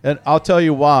far, and I'll tell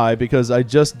you why. Because I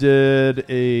just did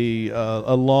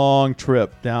a long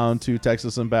trip down to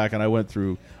Texas and back, and I went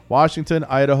through Washington,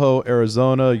 Idaho,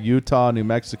 Arizona, Utah, New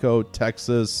Mexico,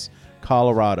 Texas,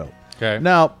 Colorado. Okay.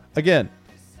 Now, again,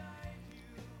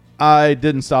 I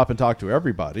didn't stop and talk to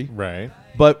everybody. Right.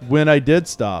 But when I did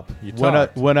stop, you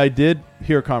when I did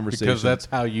hear conversations, because that's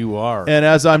how you are. And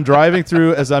as I'm driving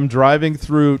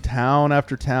through town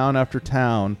after town after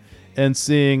town, and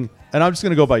seeing, and I'm just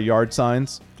going to go by yard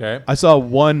signs. Okay. I saw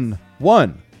one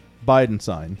Biden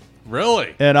sign.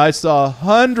 Really? And I saw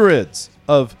hundreds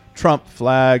of Trump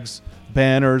flags,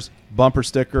 banners, bumper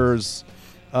stickers,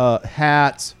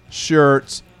 hats,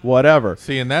 shirts, whatever.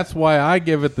 See, and that's why I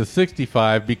give it the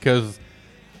 65, because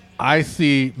I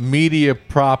see media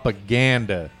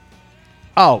propaganda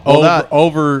Oh,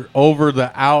 well, over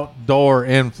the outdoor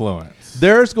influence.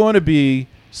 There's going to be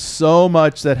so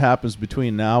much that happens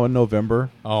between now and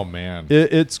November. Oh man,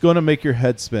 it's going to make your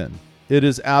head spin. It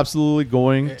is absolutely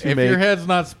going to if make your head's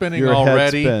not spinning your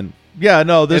already. head spin. Yeah,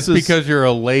 no, this is because you're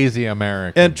a lazy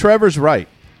American. And Trevor's right.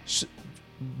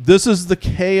 This is the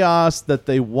chaos that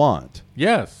they want.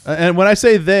 Yes. And when I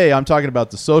say they, I'm talking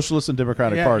about the Socialist and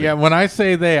Democratic Party. Yeah, when I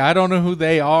say they, I don't know who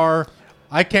they are.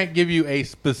 I can't give you a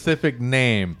specific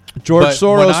name. George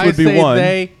Soros would be one.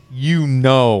 They, you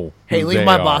know. Hey, leave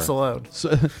my boss alone.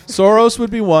 Soros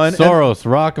would be one. Soros,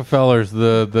 Rockefellers,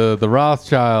 the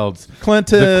Rothschilds,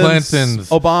 Clintons,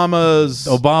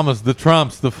 Obamas, the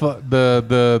Trumps,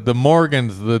 the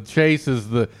Morgans, the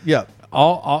Chases,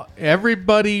 all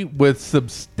everybody with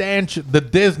substantial, the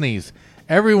Disneys,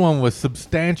 everyone with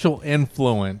substantial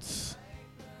influence.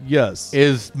 Yes,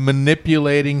 is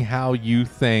manipulating how you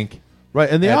think. Right,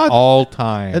 and all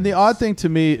times. And the odd thing to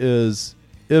me is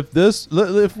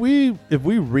if we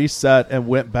reset and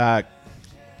went back,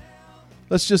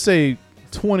 let's just say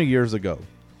 20 years ago,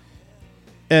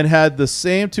 and had the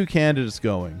same two candidates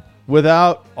going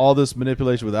without all this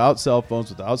manipulation, without cell phones,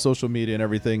 without social media and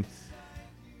everything,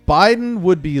 Biden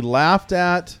would be laughed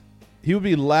at. He would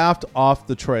be laughed off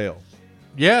the trail.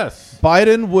 Yes,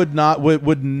 Biden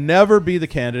would never be the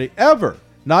candidate ever.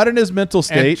 Not in his mental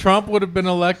state. And Trump would have been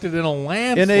elected in a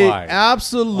landslide. In an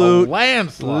absolute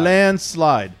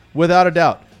landslide, without a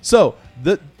doubt. So,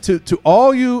 to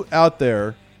all you out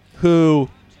there who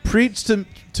preach to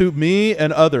me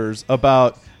and others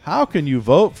about how can you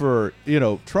vote for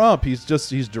Trump? He's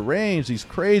deranged. He's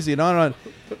crazy and on and on.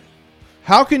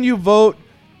 How can you vote?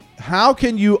 How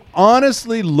can you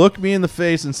honestly look me in the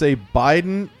face and say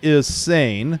Biden is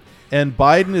sane and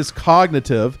Biden is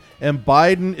cognitive and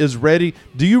Biden is ready?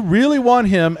 Do you really want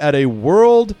him at a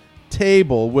world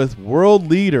table with world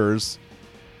leaders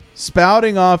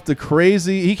spouting off the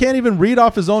crazy? He can't even read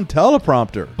off his own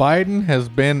teleprompter. Biden has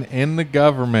been in the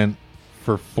government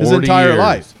for 40 his entire years.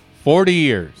 Life. 40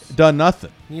 years. Done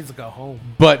nothing. He needs to go home.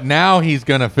 But now he's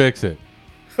going to fix it.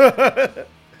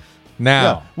 Now.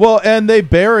 Yeah. Well, and they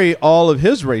bury all of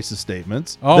his racist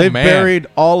statements. Oh, They've man. buried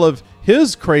all of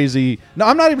his crazy. No,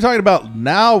 I'm not even talking about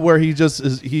now where he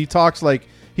talks like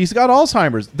he's got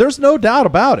Alzheimer's. There's no doubt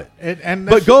about it.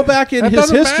 But go back in his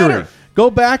history. Matter.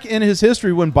 Go back in his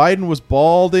history when Biden was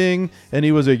balding and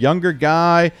he was a younger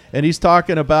guy and he's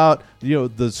talking about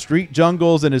the street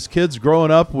jungles and his kids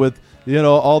growing up with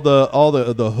all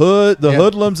the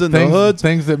hoodlums and the hoods,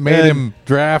 things that made him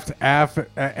draft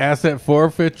asset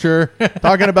forfeiture.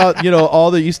 Talking about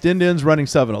all the East Indians running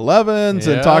 7-Elevens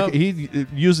and he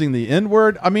using the N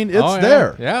word. I mean, it's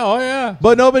there. Yeah, oh yeah.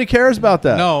 But nobody cares about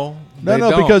that. No,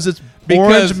 because it's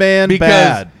orange man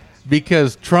bad.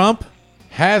 Because Trump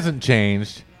hasn't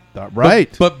changed,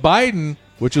 right? But Biden,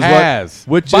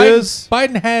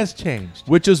 Biden has changed,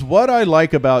 which is what I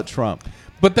like about Trump.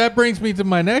 But that brings me to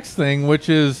my next thing, which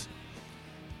is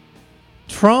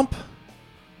Trump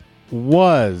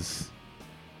was,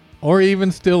 or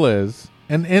even still is,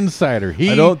 an insider.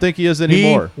 I don't think he is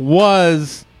anymore. He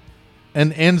was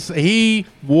he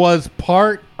was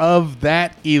part of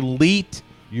that elite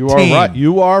team. Right.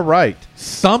 You are right.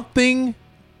 Something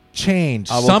changed.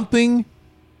 Something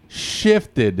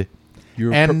shifted.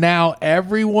 Now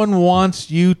everyone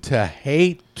wants you to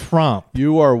hate Trump.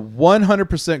 You are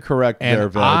 100% correct there,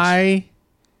 Veg. I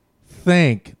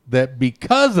think that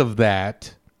because of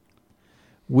that,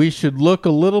 we should look a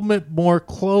little bit more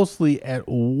closely at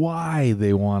why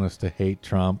they want us to hate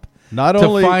Trump.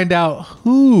 To find out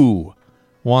who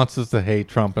wants us to hate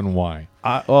Trump and why.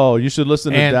 You should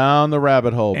listen to Down the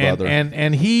Rabbit Hole, brother.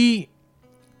 And he...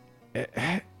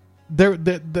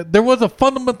 There was a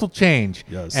fundamental change,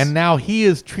 yes, and now he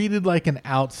is treated like an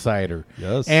outsider.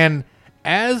 Yes, and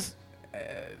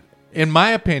in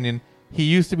my opinion, he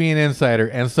used to be an insider,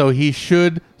 and so he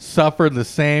should suffer the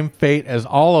same fate as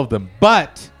all of them.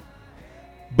 But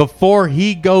before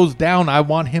he goes down, I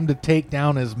want him to take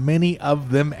down as many of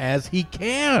them as he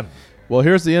can. Well,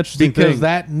 here's the interesting thing. Because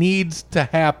that needs to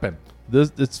happen.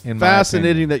 It's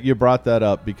fascinating that you brought that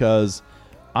up because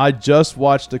I just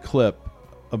watched a clip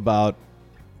about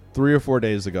 3 or 4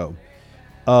 days ago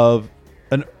of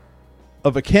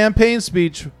a campaign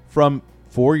speech from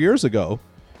 4 years ago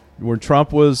when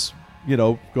Trump was,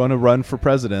 going to run for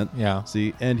president. Yeah.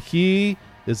 See, and he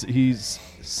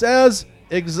says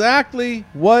exactly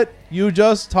what you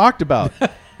just talked about.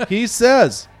 He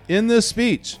says in this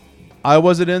speech, I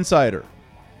was an insider.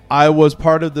 I was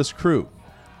part of this crew.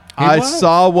 I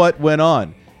saw what went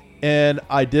on and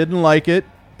I didn't like it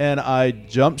and I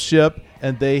jumped ship.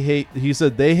 And he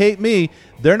said, they hate me.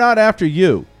 They're not after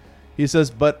you. He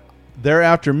says, but they're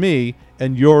after me,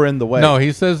 and you're in the way. No,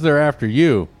 he says they're after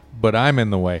you, but I'm in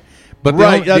the way. But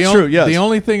Right, that's true, yes. The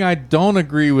only thing I don't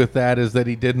agree with that is that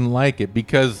he didn't like it,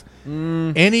 because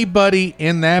anybody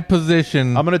in that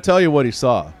position, I'm going to tell you what he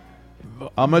saw.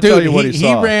 I'm going to tell you what he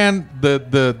saw. He ran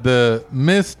the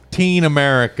Miss Teen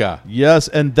America. Yes,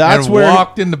 and that's and where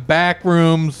walked into back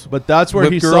rooms. But that's where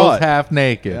with he girls saw it. half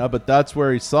naked. Yeah, but that's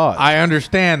where he saw it. I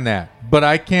understand that, but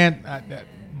I can't,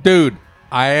 dude.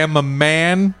 I am a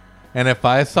man, and if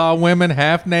I saw women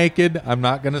half naked, I'm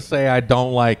not going to say I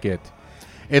don't like it.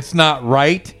 It's not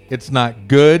right. It's not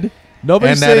good.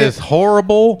 Nobody's and that saying- is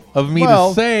horrible of me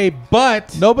to say,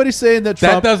 but Nobody's saying that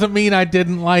Trump. that doesn't mean I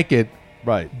didn't like it.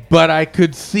 Right. But I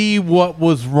could see what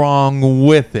was wrong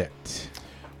with it.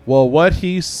 Well, what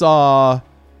he saw,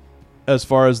 as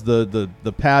far as the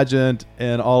pageant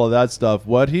and all of that stuff,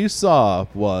 what he saw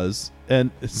was, and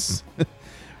it's,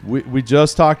 we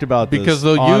just talked about Because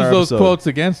this they'll on use our those episode. quotes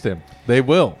against him. They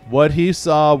will. What he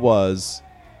saw was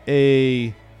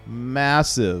a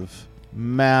massive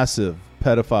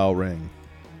pedophile ring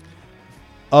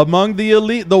among the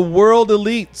elite, the world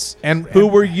elites, And who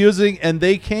were using, and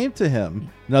they came to him.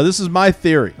 Now, this is my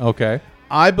theory. Okay.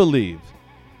 I believe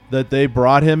that they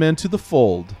brought him into the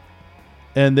fold,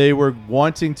 and they were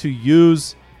wanting to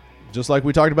use, just like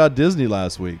we talked about Disney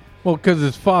last week. Well, because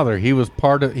his father, he was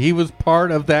part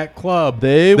of that club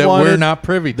They that wanted, we're not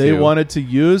privy to. They wanted to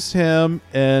use him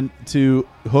and to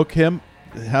hook him,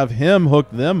 have him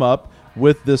hook them up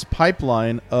with this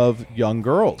pipeline of young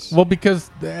girls. Well,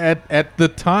 because at the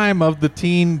time of the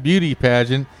teen beauty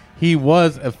pageant, he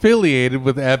was affiliated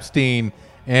with Epstein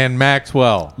and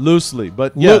Maxwell. Loosely,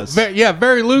 but yes.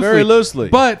 Very loosely. Very loosely.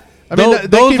 But I mean, they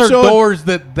those keep are showing- doors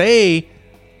that they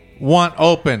want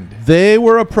opened. They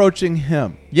were approaching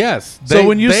him. Yes. So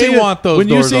when you see want those when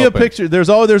you doors see open. a picture, there's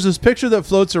this picture that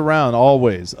floats around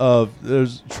always of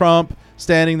there's Trump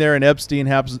standing there and Epstein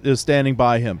is standing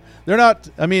by him. They're not.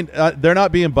 I mean, they're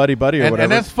not being buddy or whatever.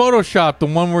 And that's Photoshop, the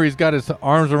one where he's got his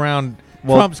arms around.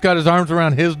 Trump's got his arms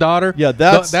around his daughter. Yeah,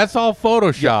 that's all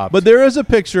Photoshop. But there is a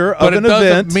picture of an it doesn't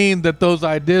event. mean that those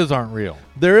ideas aren't real.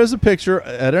 There is a picture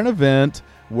at an event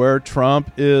where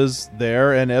Trump is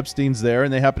there and Epstein's there,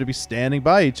 and they happen to be standing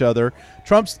by each other.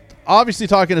 Trump's obviously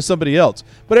talking to somebody else,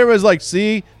 but everybody's like,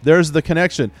 see, there's the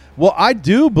connection. Well, I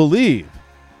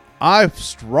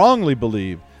strongly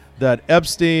believe that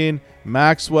Epstein,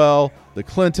 Maxwell, the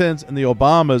Clintons, and the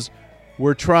Obamas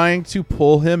were trying to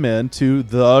pull him into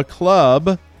the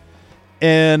club,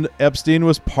 and Epstein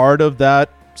was part of that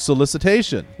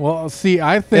solicitation. Well, see,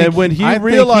 I think And when he I think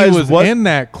realized he was what- in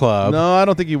that club. No, I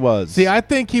don't think he was. See, I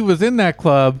think he was in that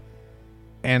club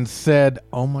and said,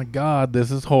 "Oh my God, this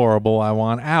is horrible. I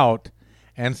want out."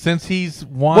 And since he's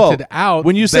wanted out,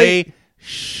 when you say- they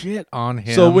shit on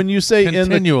him. So when you say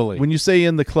continually when you say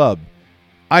in the club,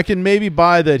 I can maybe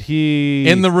buy that he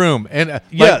in the room, and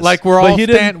Yes, like we're but all he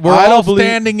didn't- we're I all don't believe-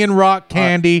 standing in rock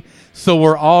candy, so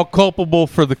we're all culpable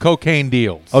for the cocaine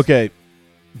deals. Okay,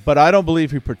 but I don't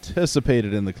believe he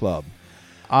participated in the club.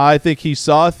 I think he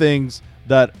saw things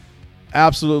that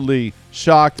absolutely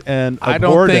shocked and I don't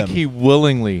abhorred think him. he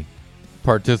willingly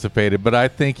participated, but I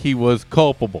think he was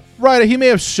culpable. Right, he may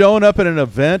have shown up at an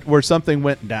event where something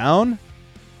went down.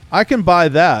 I can buy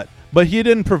that. But he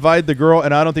didn't provide the girl,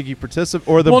 and I don't think he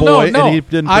participated, or the boy, no. and he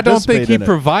didn't I don't participate think he in it.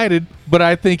 provided, but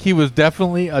I think he was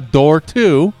definitely a door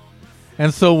to,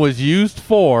 and so was used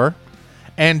for,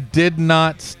 and did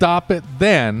not stop it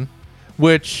then,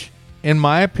 which, in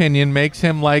my opinion, makes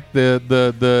him like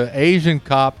the Asian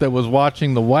cop that was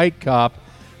watching the white cop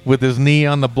with his knee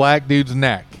on the black dude's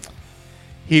neck.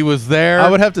 He was there. I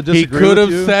would have to disagree He could with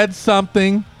have you. said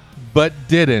something, but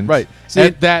didn't. Right. See,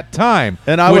 at that time.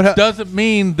 and I which would doesn't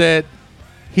mean that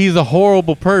he's a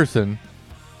horrible person,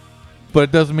 but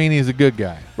it doesn't mean he's a good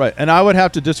guy. Right, and I would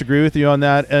have to disagree with you on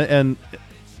that, and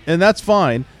that's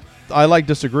fine. I like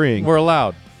disagreeing. We're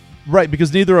allowed. Right,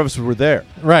 because neither of us were there.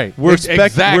 Right. We're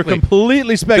Exactly. We're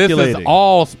completely speculating. This is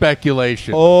all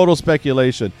speculation, Total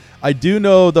speculation. I do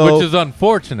know, though. which is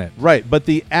unfortunate. right, but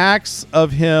the acts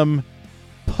of him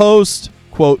post,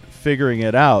 quote, figuring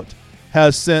it out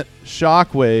has sent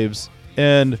shockwaves,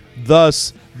 and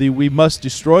thus we must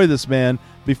destroy this man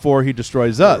before he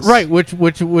destroys us. Right, which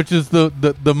is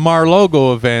the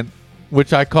Mar-Logo event,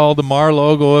 which I call the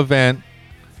Mar-Logo event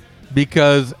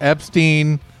because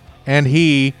Epstein and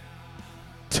he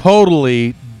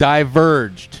totally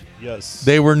diverged. Yes.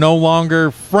 They were no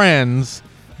longer friends.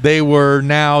 They were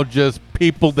now just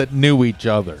people that knew each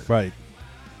other, Right.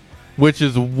 which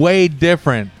is way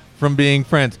different from being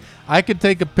friends. I could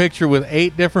take a picture with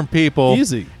 8 different people.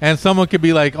 Easy. And someone could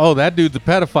be like, oh, that dude's a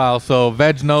pedophile, so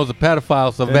Veg knows a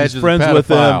pedophile, so And Veg he's is friends a pedophile. with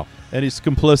him, and he's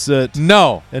complicit.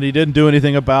 No. And he didn't do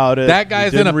anything about it. That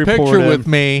guy's He in a didn't report picture him. with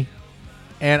me,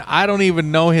 and I don't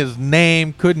even know his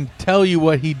name, couldn't tell you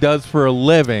what he does for a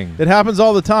living. It happens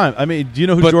all the time. I mean, do you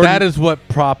know who But Jordan... that is what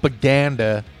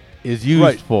propaganda is used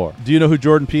Right. for. Do you know who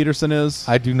Jordan Peterson is?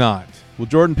 I do not. Well,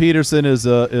 Jordan Peterson is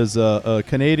a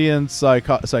Canadian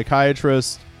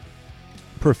psychiatrist,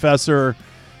 professor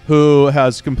who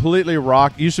has completely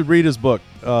rocked. You should read his book.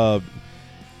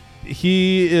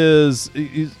 He's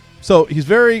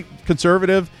very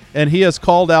conservative, and he has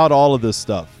called out all of this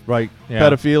stuff, right? Yeah.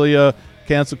 Pedophilia,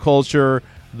 cancel culture,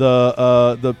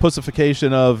 the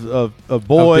pussification of boys. Of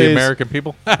the American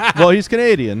people? Well, he's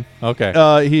Canadian.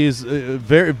 Okay. He's a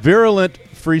very virulent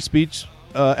free speech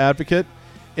advocate.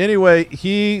 Anyway,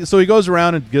 he goes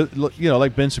around and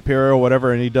like Ben Shapiro or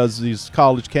whatever, and he does these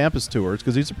college campus tours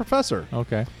because he's a professor.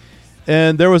 Okay.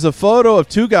 And there was a photo of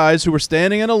 2 guys who were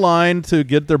standing in a line to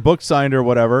get their book signed or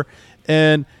whatever,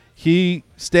 and he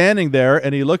standing there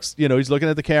and he looks, he's looking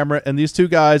at the camera, and these 2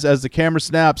 guys, as the camera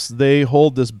snaps, they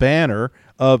hold this banner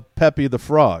of Pepe the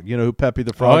Frog. You know who Pepe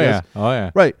the Frog is? Oh,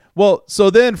 yeah. Right. Well, so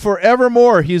then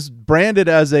forevermore he's branded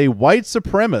as a white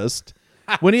supremacist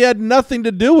when he had nothing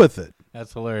to do with it.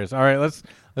 That's hilarious. All right, let's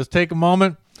take a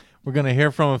moment. We're going to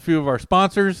hear from a few of our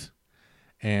sponsors,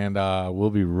 and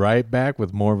we'll be right back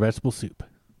with more vegetable soup.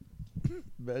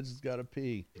 Veg's got to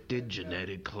pee. Did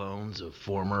genetic clones of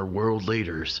former world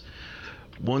leaders.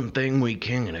 One thing we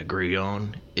can agree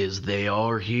on is they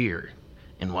are here.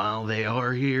 And while they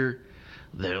are here,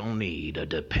 they'll need a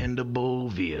dependable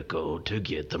vehicle to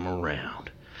get them around.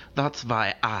 That's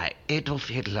why I, Adolf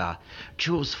Hitler,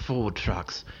 chose Ford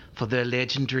trucks for their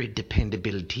legendary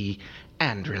dependability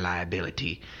and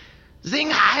reliability. Sing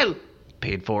Heil!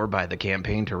 Paid for by the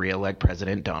campaign to re-elect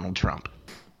President Donald Trump.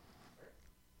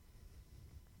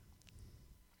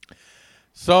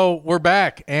 So we're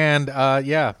back, and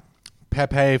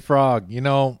Pepe Frog.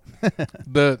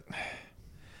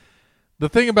 The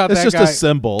thing about It's that just guy, a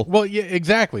symbol. Well, yeah,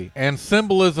 exactly. And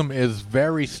symbolism is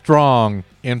very strong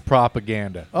in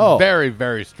propaganda. Oh. Very,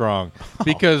 very strong.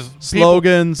 Because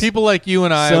Slogans, people like you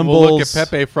and I will look at symbols.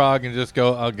 Pepe Frog and just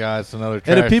go, "Oh, God, it's another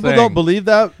trash And if people thing." don't believe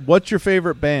that, what's your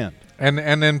favorite band? And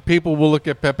then people will look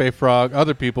at Pepe Frog.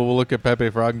 Other people will look at Pepe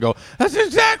Frog and go, "That's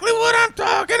exactly what I'm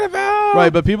talking about."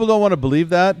 Right, but people don't want to believe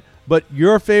that. But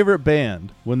your favorite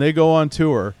band, when they go on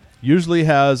tour, usually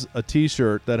has a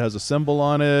T-shirt that has a symbol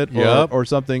on it, Yep. or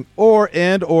something, or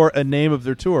a name of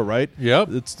their tour. Right? Yep.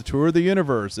 It's the Tour of the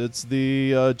Universe. It's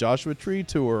the Joshua Tree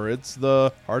Tour. It's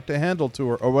the Heart to Handle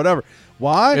Tour, or whatever.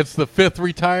 Why? It's the 5th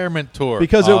retirement tour.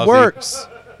 Because Ozzy. it works.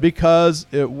 Because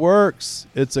it works.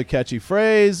 It's a catchy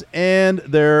phrase, and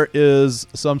there is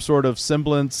some sort of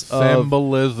semblance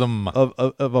Symbolism. of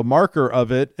a marker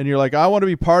of it, and you're like, I want to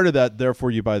be part of that.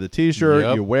 Therefore, you buy the T-shirt,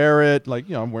 Yep. you wear it. Like,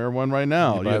 I'm wearing one right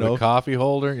now. You buy the coffee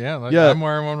holder. Yeah, Yeah. I'm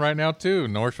wearing one right now, too.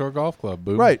 North Shore Golf Club.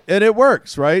 Boom. Right, and it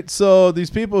works, right? So these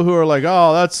people who are like,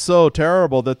 oh, that's so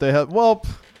terrible that they have. Well,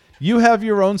 you have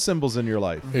your own symbols in your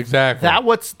life. Exactly.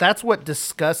 That's what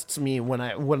disgusts me when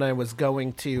I was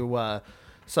going to.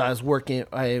 So I was working.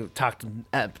 I talked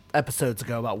episodes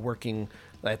ago about working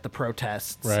at the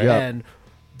protests, Right. Yeah. and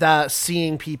that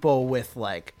seeing people with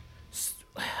like,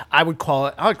 I would call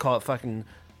it fucking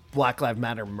Black Lives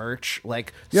Matter merch,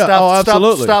 like Yeah, oh,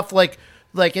 absolutely. stuff like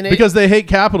and Because they hate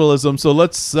capitalism, so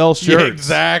let's sell shirts. Yeah,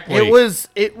 exactly.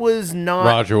 it was not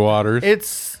Roger Waters.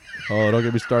 It's Oh, don't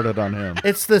get me started on him.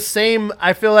 It's the same.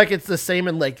 I feel like it's the same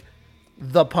in like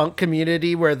the punk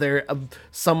community where there a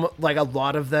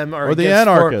lot of them are Or the against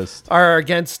anarchists. are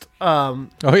against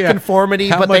conformity,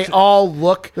 How but much- they all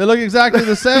look. They look exactly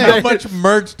the same. How much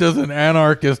merch does an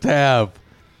anarchist have?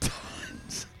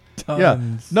 Tons. Yeah.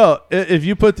 No, if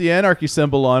you put the anarchy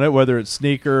symbol on it, whether it's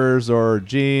sneakers or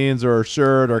jeans or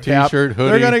shirt or cap, T-shirt,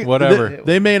 they're hoodie, whatever.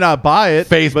 They may not buy it,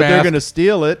 Face but they're mask. going to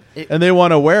steal it, and they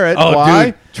want to wear it. Oh, Why?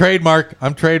 dude, trademark.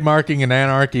 I'm trademarking an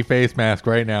anarchy face mask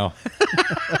right now.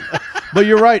 But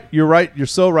you're right. You're right. You're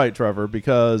so right, Trevor,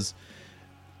 because,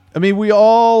 I mean, we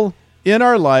all, in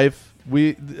our life,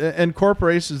 and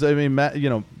corporations, I mean,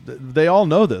 they all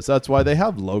know this. That's why they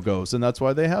have logos, and that's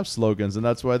why they have slogans, and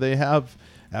that's why they have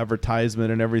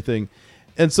advertisement and everything.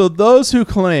 And so those who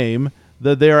claim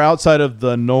that they are outside of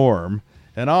the norm,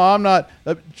 and I'm not,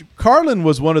 Carlin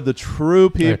was one of the true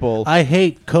people. I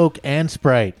hate Coke and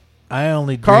Sprite. I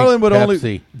only drink Carlin would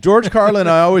Pepsi. George Carlin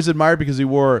I always admired because he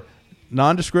wore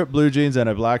nondescript blue jeans and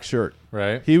a black shirt.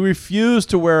 Right. He refused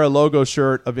to wear a logo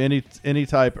shirt of any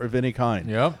type or of any kind.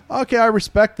 Yep. Okay, I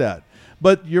respect that.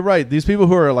 but you're right. These people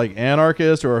who are like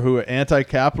anarchists or who are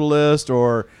anti-capitalist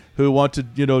or who want to,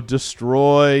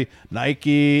 destroy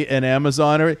Nike and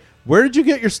Amazon. Where did you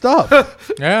get your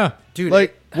stuff? Yeah. Dude,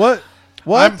 Like what?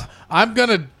 What? I'm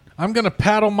gonna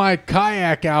paddle my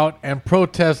kayak out and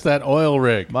protest that oil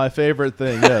rig. My favorite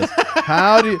thing. Yes.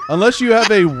 How do you, unless you have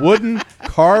a wooden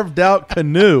carved out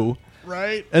canoe,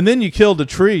 Right. and then you killed a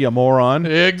tree, you moron.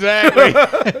 Exactly.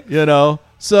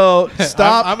 So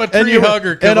stop. I'm a tree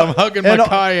hugger because I'm hugging my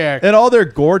kayak. And all their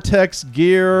Gore-Tex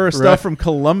gear, Right. stuff from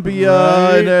Columbia,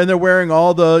 Right. and they're wearing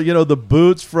all the, the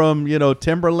boots from,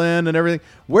 Timberland and everything.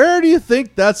 Where do you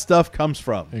think that stuff comes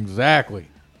from? Exactly.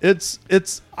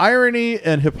 It's irony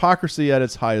and hypocrisy at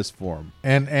its highest form.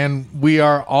 And we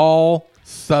are all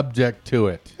subject to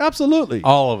it. Absolutely.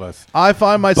 All of us. I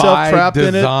find myself By trapped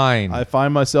design. in it. I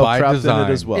find myself By trapped design. in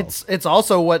it as well. It's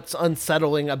also what's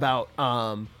unsettling about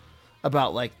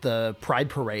like the pride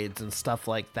parades and stuff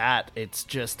like that. It's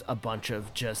just a bunch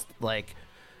of just like,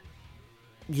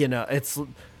 it's,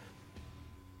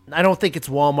 I don't think it's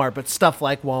Walmart, but stuff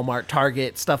like Walmart,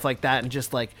 Target, stuff like that. And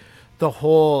just like the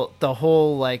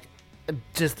whole like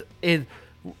just it,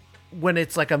 when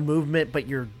it's like a movement, but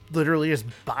you're literally just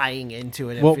buying into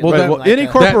it. And Well, feeling that- like any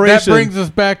a- corp- That Corporation- brings us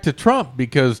back to Trump,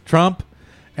 because Trump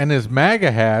and his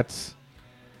MAGA hats,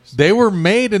 they were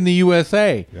made in the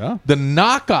USA. Yeah. The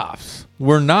knockoffs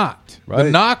were not. Right. The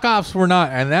knockoffs were not.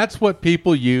 And that's what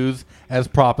people use as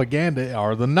propaganda,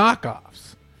 are the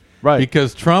knockoffs. right.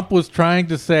 Because Trump was trying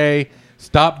to say,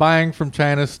 stop buying from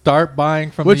China, start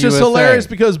buying from Which the is USA. hilarious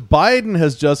because Biden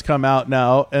has just come out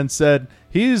now and said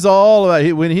he's all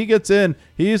about, when he gets in,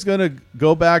 he's going to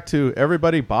go back to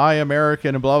everybody buy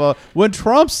American and blah, blah. When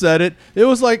Trump said it, it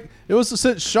was like, it was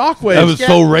a shockwave. That was Yeah,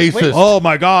 so wait. racist. Oh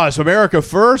my gosh, America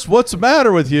first? What's the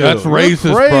matter with you? That's You're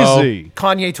racist, crazy.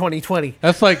 Kanye 2020.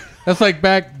 That's like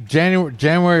back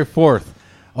January 4th.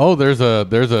 Oh, there's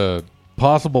a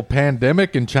possible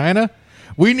pandemic in China.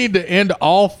 We need to end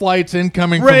all flights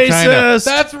incoming from China. Racist.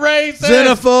 That's racist.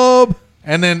 Xenophobe.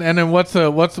 And then what's her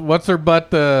butt,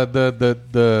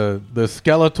 the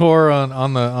Skeletor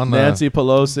on the Nancy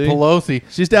Pelosi. Pelosi.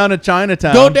 She's down in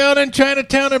Chinatown. Go down in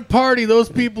Chinatown and party. Those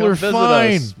people Come are visit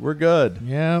fine. us. We're good.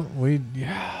 Yeah,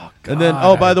 And then,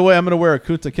 by the way, I'm going to wear a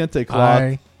Kunta Kinte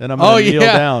cloth, and I'm going to kneel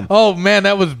down. Oh man,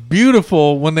 that was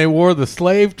beautiful when they wore the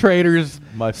slave traders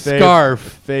My scarf,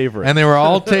 favorite. and they were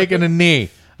all taking a knee.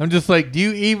 I'm just like, do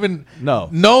you even? No.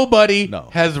 Nobody No.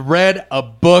 has read a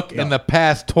book in the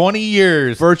past 20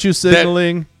 years. Virtue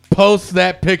signaling. Posts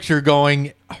that picture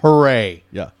going, hooray.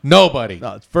 Yeah. Nobody.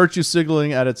 No, it's virtue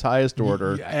signaling at its highest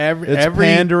order. Every- it's every-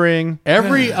 pandering.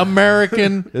 Every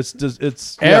American, It's just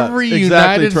every yeah, exactly,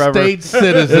 United Trevor. States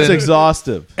citizen, It's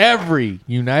exhaustive. every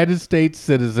United States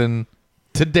citizen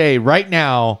today, right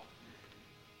now,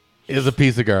 is a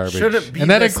piece of garbage. Shouldn't be and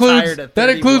that this includes tired at that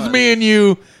includes 31. me and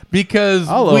you, because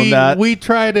I'll own that. we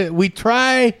try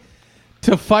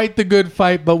to fight the good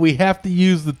fight, but we have to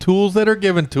use the tools that are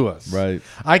given to us. Right.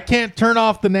 I can't turn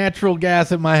off the natural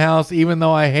gas at my house, even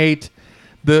though I hate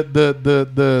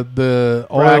the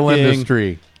oil Fracking.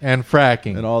 industry and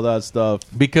fracking, And all that stuff.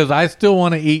 because I still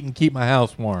want to eat and keep my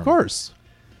house warm. Of course.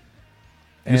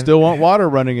 You And- still want water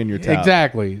running in your tap.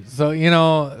 Exactly. So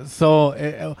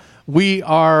we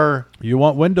are You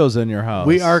want windows in your house.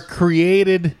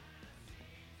 created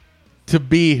to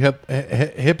be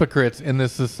hypocrites in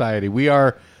this society. We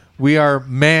are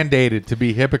mandated to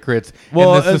be hypocrites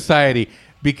Well, in this as- society,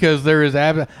 because there is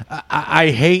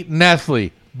I hate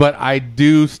Nestle, but I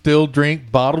do still drink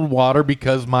bottled water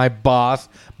because my boss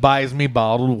buys me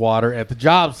bottled water at the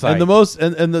job site. And the most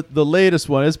and the latest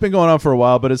one, it's been going on for a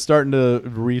while, but it's starting to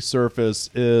resurface,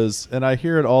 is, and I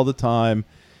hear it all the time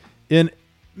in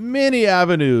many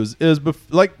avenues, is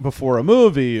before a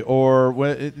movie, or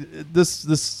when this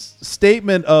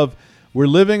statement of, we're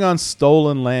living on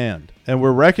stolen land, and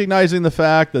we're recognizing the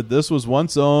fact that this was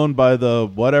once owned by the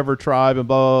whatever tribe and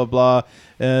blah blah blah,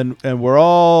 and we're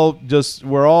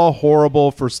all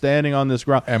horrible for standing on this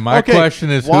ground. And my question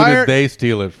is, who did they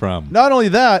steal it from? Not only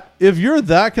that, if you're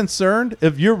that concerned,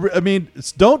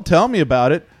 don't tell me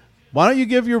about it. Why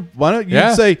don't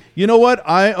you say, you know what?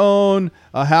 I own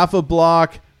a half a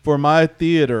block for my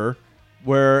theater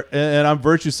and I'm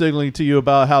virtue signaling to you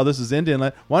about how this is Indian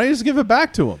land. Why don't you just give it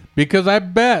back to them? Because I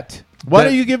bet. Why that-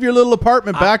 don't you give your little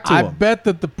apartment back to I them? bet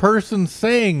that the person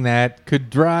saying that could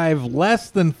drive less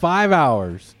than 5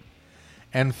 hours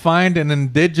and find an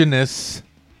indigenous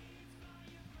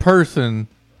person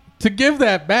to give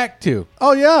that back to.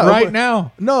 Oh yeah, Right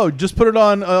now. No, just put it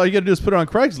on. All you got to do is put it on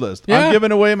Craigslist. Yeah. I'm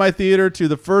giving away my theater to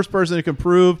the first person who can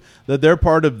prove that they're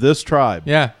part of this tribe.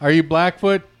 Yeah. Are you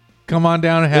Blackfoot? Come on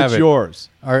down and have it's it. yours.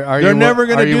 Are They're you, never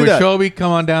going to do that. Are you Washobi?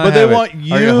 Come on down But and they have want it.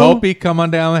 you- Are you Hopi? Come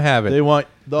on down and have it. They want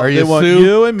Are they you want Sioux?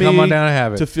 you and me Come on down and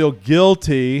have it. to feel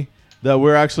guilty that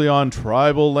we're actually on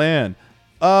tribal land.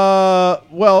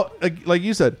 Well, like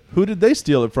you said, who did they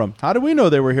steal it from? How do we know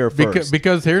they were here first?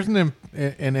 Because here's an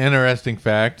interesting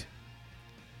fact.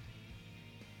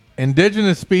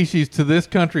 Indigenous species to this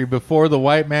country before the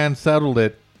white man settled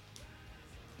it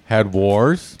had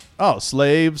wars, Oh,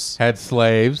 slaves had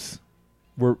slaves,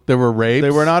 were there were rapes.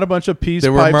 they were not a bunch of peace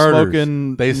There were pipe murders.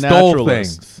 smoking. They stole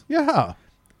naturalists. things. Yeah,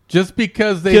 Just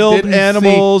because they Killed didn't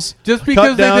animals, see, just cut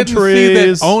because they down didn't see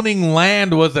trees. that owning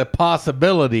land was a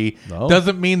possibility No.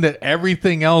 doesn't mean that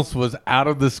everything else was out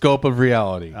of the scope of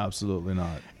reality. absolutely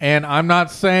not. And I'm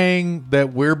not saying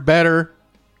that we're better.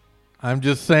 I'm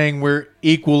just saying we're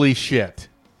equally shit.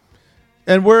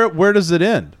 And where does it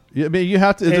end? I mean, you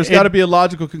have to. There's it- got to be a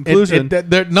logical conclusion.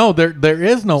 There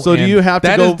is no. So do end. you have to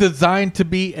That go- is designed to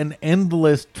be an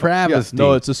endless travesty.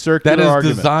 no, it's a circular That is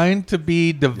argument. designed to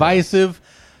be divisive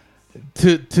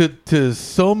to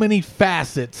so many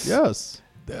facets. Yes.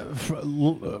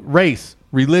 Race,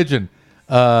 religion,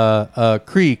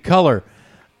 creed, color,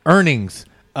 earnings,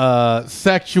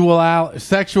 sexuality,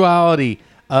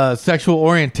 sexual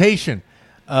orientation,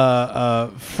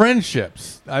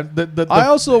 friendships. I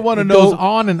also wanna it know- goes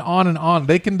on and on and on.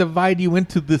 They can divide you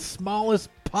into the smallest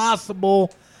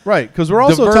possible. Right, because we're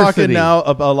also Diversity. talking now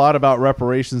a lot about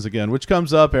reparations again, which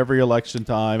comes up every election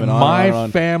time. And on My and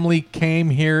on. family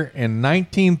came here in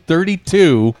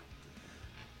 1932,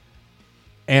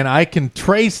 and I can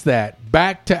trace that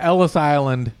back to Ellis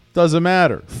Island Doesn't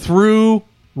matter. through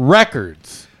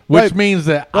records, which Right. means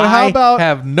that But how I about-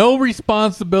 have no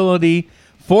responsibility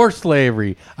for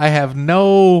slavery. I have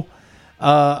no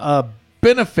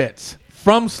benefits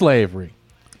from slavery,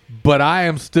 but I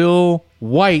am still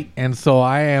white, and so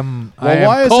I am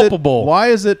culpable. Why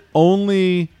is it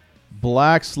only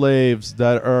black slaves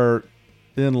that are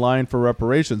in line for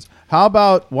reparations? How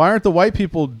about why aren't the white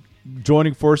people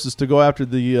joining forces to go after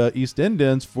the East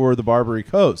Indians for the Barbary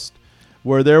Coast,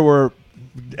 where there were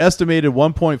estimated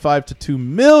 1.5 to 2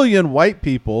 million white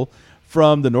people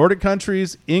from the Nordic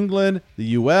countries, England, the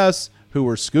U.S., who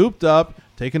were scooped up,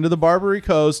 taken to the Barbary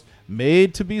Coast,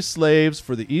 made to be slaves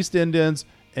for the East Indians,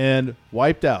 and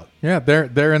wiped out. Yeah,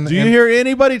 they're in. Do you hear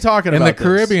anybody talking in about the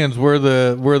Caribbeans were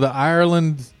the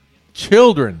Ireland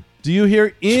children, Do you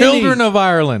hear children of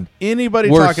Ireland anybody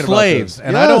were talking slaves, about this?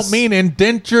 and I Yes. don't mean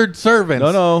indentured servants.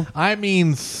 No. I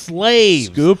mean slaves,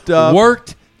 Scooped up.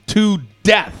 worked to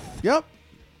death, Yep.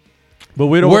 But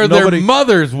we don't. where nobody, their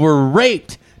mothers were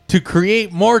raped to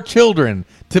create more children,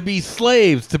 to be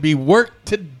slaves, to be worked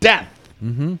to death.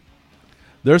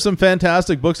 There's some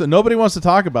fantastic books that nobody wants to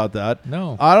talk about. That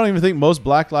No. I don't even think most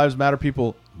Black Lives Matter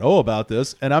people know about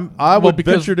this, and I would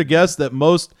because- venture to guess that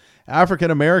most African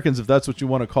Americans, if that's what you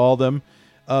want to call them,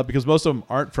 because most of them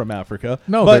aren't from Africa.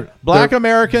 No, but Black they're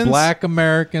Americans, Black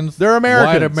Americans, They're Americans.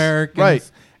 white Americans,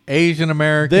 Right. Asian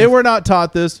Americans. they were not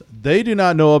taught this. They do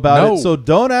not know about No. it. So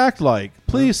don't act like.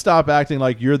 Please stop acting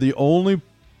like you're the only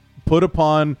put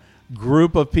upon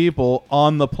group of people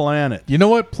on the planet. You know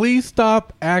what? Please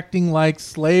stop acting like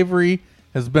slavery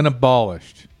has been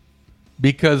abolished,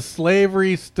 because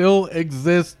slavery still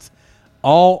exists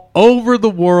all over the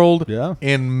world, Yeah.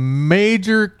 in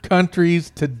major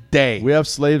countries today. We have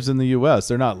slaves in the U.S.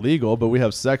 They're not legal, but we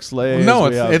have sex slaves. No,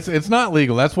 We have- it's not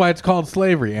legal. That's why it's called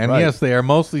slavery. And Right. yes, they are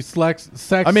mostly sex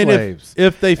I mean, slaves.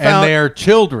 if they and found they are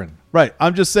children. right,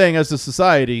 I'm just saying, as a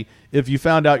society, if you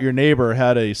found out your neighbor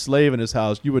had a slave in his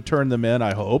house, you would turn them in.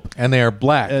 I hope. And they are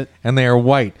black, And- and they are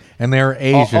white, and they are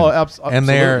Asian, and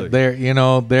absolutely.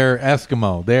 they're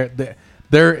Eskimo.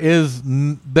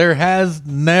 There has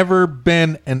never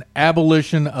been an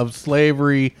abolition of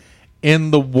slavery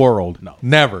in the world. No.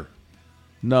 Never.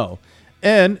 No,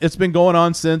 and it's been going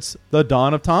on since the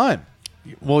dawn of time.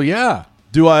 Well, yeah.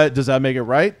 Does that make it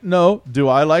right? No. Do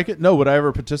I like it? No. Would I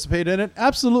ever participate in it?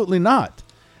 Absolutely not.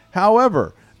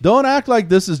 However, don't act like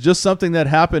this is just something that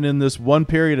happened in this one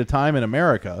period of time in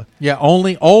America. Yeah,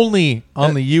 only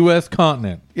on the U.S.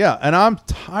 continent. Yeah, and I'm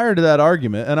tired of that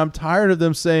argument, and I'm tired of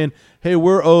them saying, "Hey,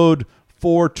 we're owed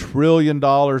 $4 trillion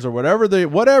or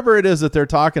whatever it is that they're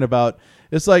talking about."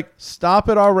 It's like, stop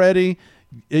it already.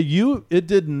 It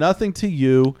did nothing to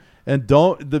you, and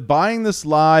buying this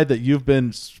lie that you've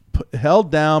been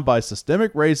held down by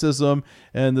systemic racism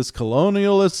and this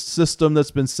colonialist system that's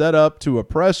been set up to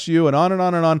oppress you, and on and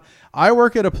on and on. I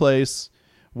work at a place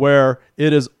where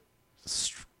it is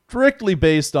strictly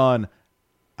based on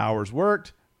hours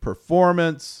worked,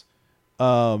 performance.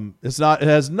 It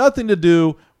has nothing to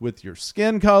do with your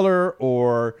skin color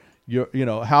or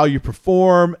how you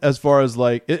perform as far as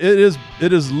like it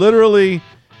is literally,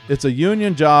 it's a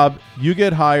union job. You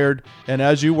get hired, and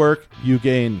as you work, you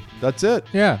gain. That's it.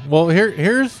 Yeah. Well,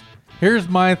 here's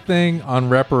my thing on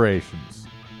reparations,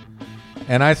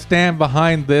 and I stand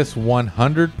behind this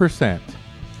 100%.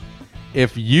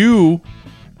 If you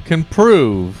can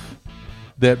prove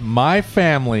that my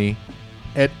family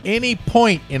at any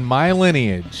point in my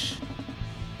lineage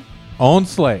owned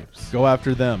slaves, Go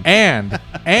after them.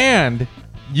 and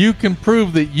you can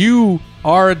prove that you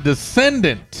are a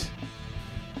descendant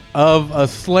of a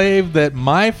slave that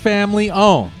my family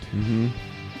owned,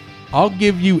 I'll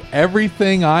give you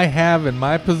everything I have in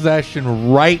my possession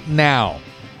right now.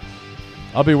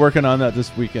 I'll be working on that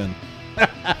this weekend.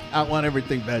 I want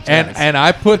everything back. And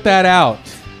I put that out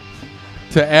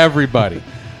to everybody.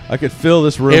 I could fill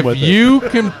this room with If you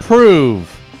can prove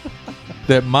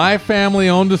that my family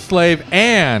owned a slave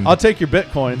and I'll take your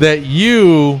Bitcoin. that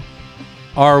you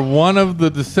are one of the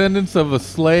descendants of a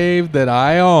slave that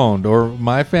I owned or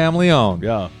my family owned,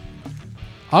 Yeah.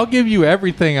 I'll give you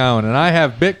everything I own. And I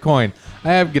have Bitcoin. I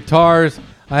have guitars.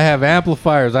 I have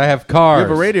amplifiers. I have cars. You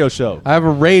have a radio show. I have a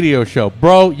radio show.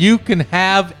 Bro, you can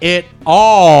have it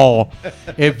all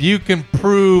if you can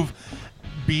prove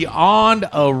beyond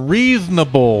a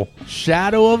reasonable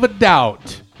shadow of a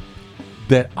doubt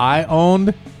that I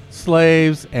owned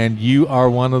slaves and you are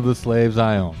one of the slaves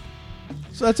I own.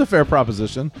 So that's a fair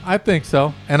proposition. I think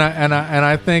so. And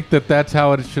I think that that's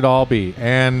how it should all be.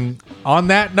 And on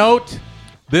that note,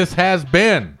 this has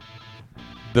been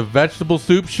the Vegetable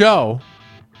Soup Show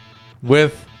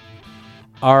with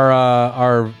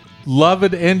our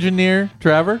loved engineer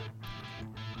Trevor,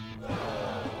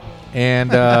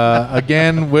 and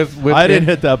again with I didn't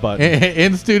hit that button.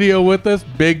 in studio with us,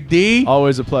 Big D,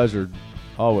 Always a pleasure.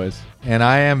 Always. and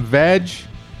I am Veg.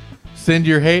 Send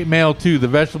your hate mail to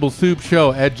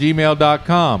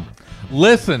thevegetablesoupshow@gmail.com.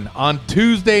 Listen on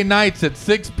Tuesday nights at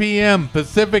 6 p.m.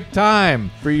 Pacific time.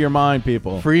 Free your mind,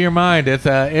 people. Free your mind. It's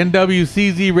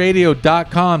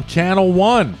nwczradio.com, channel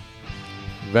 1.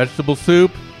 Vegetable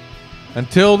Soup.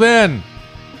 Until then,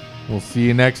 we'll see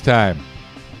you next time.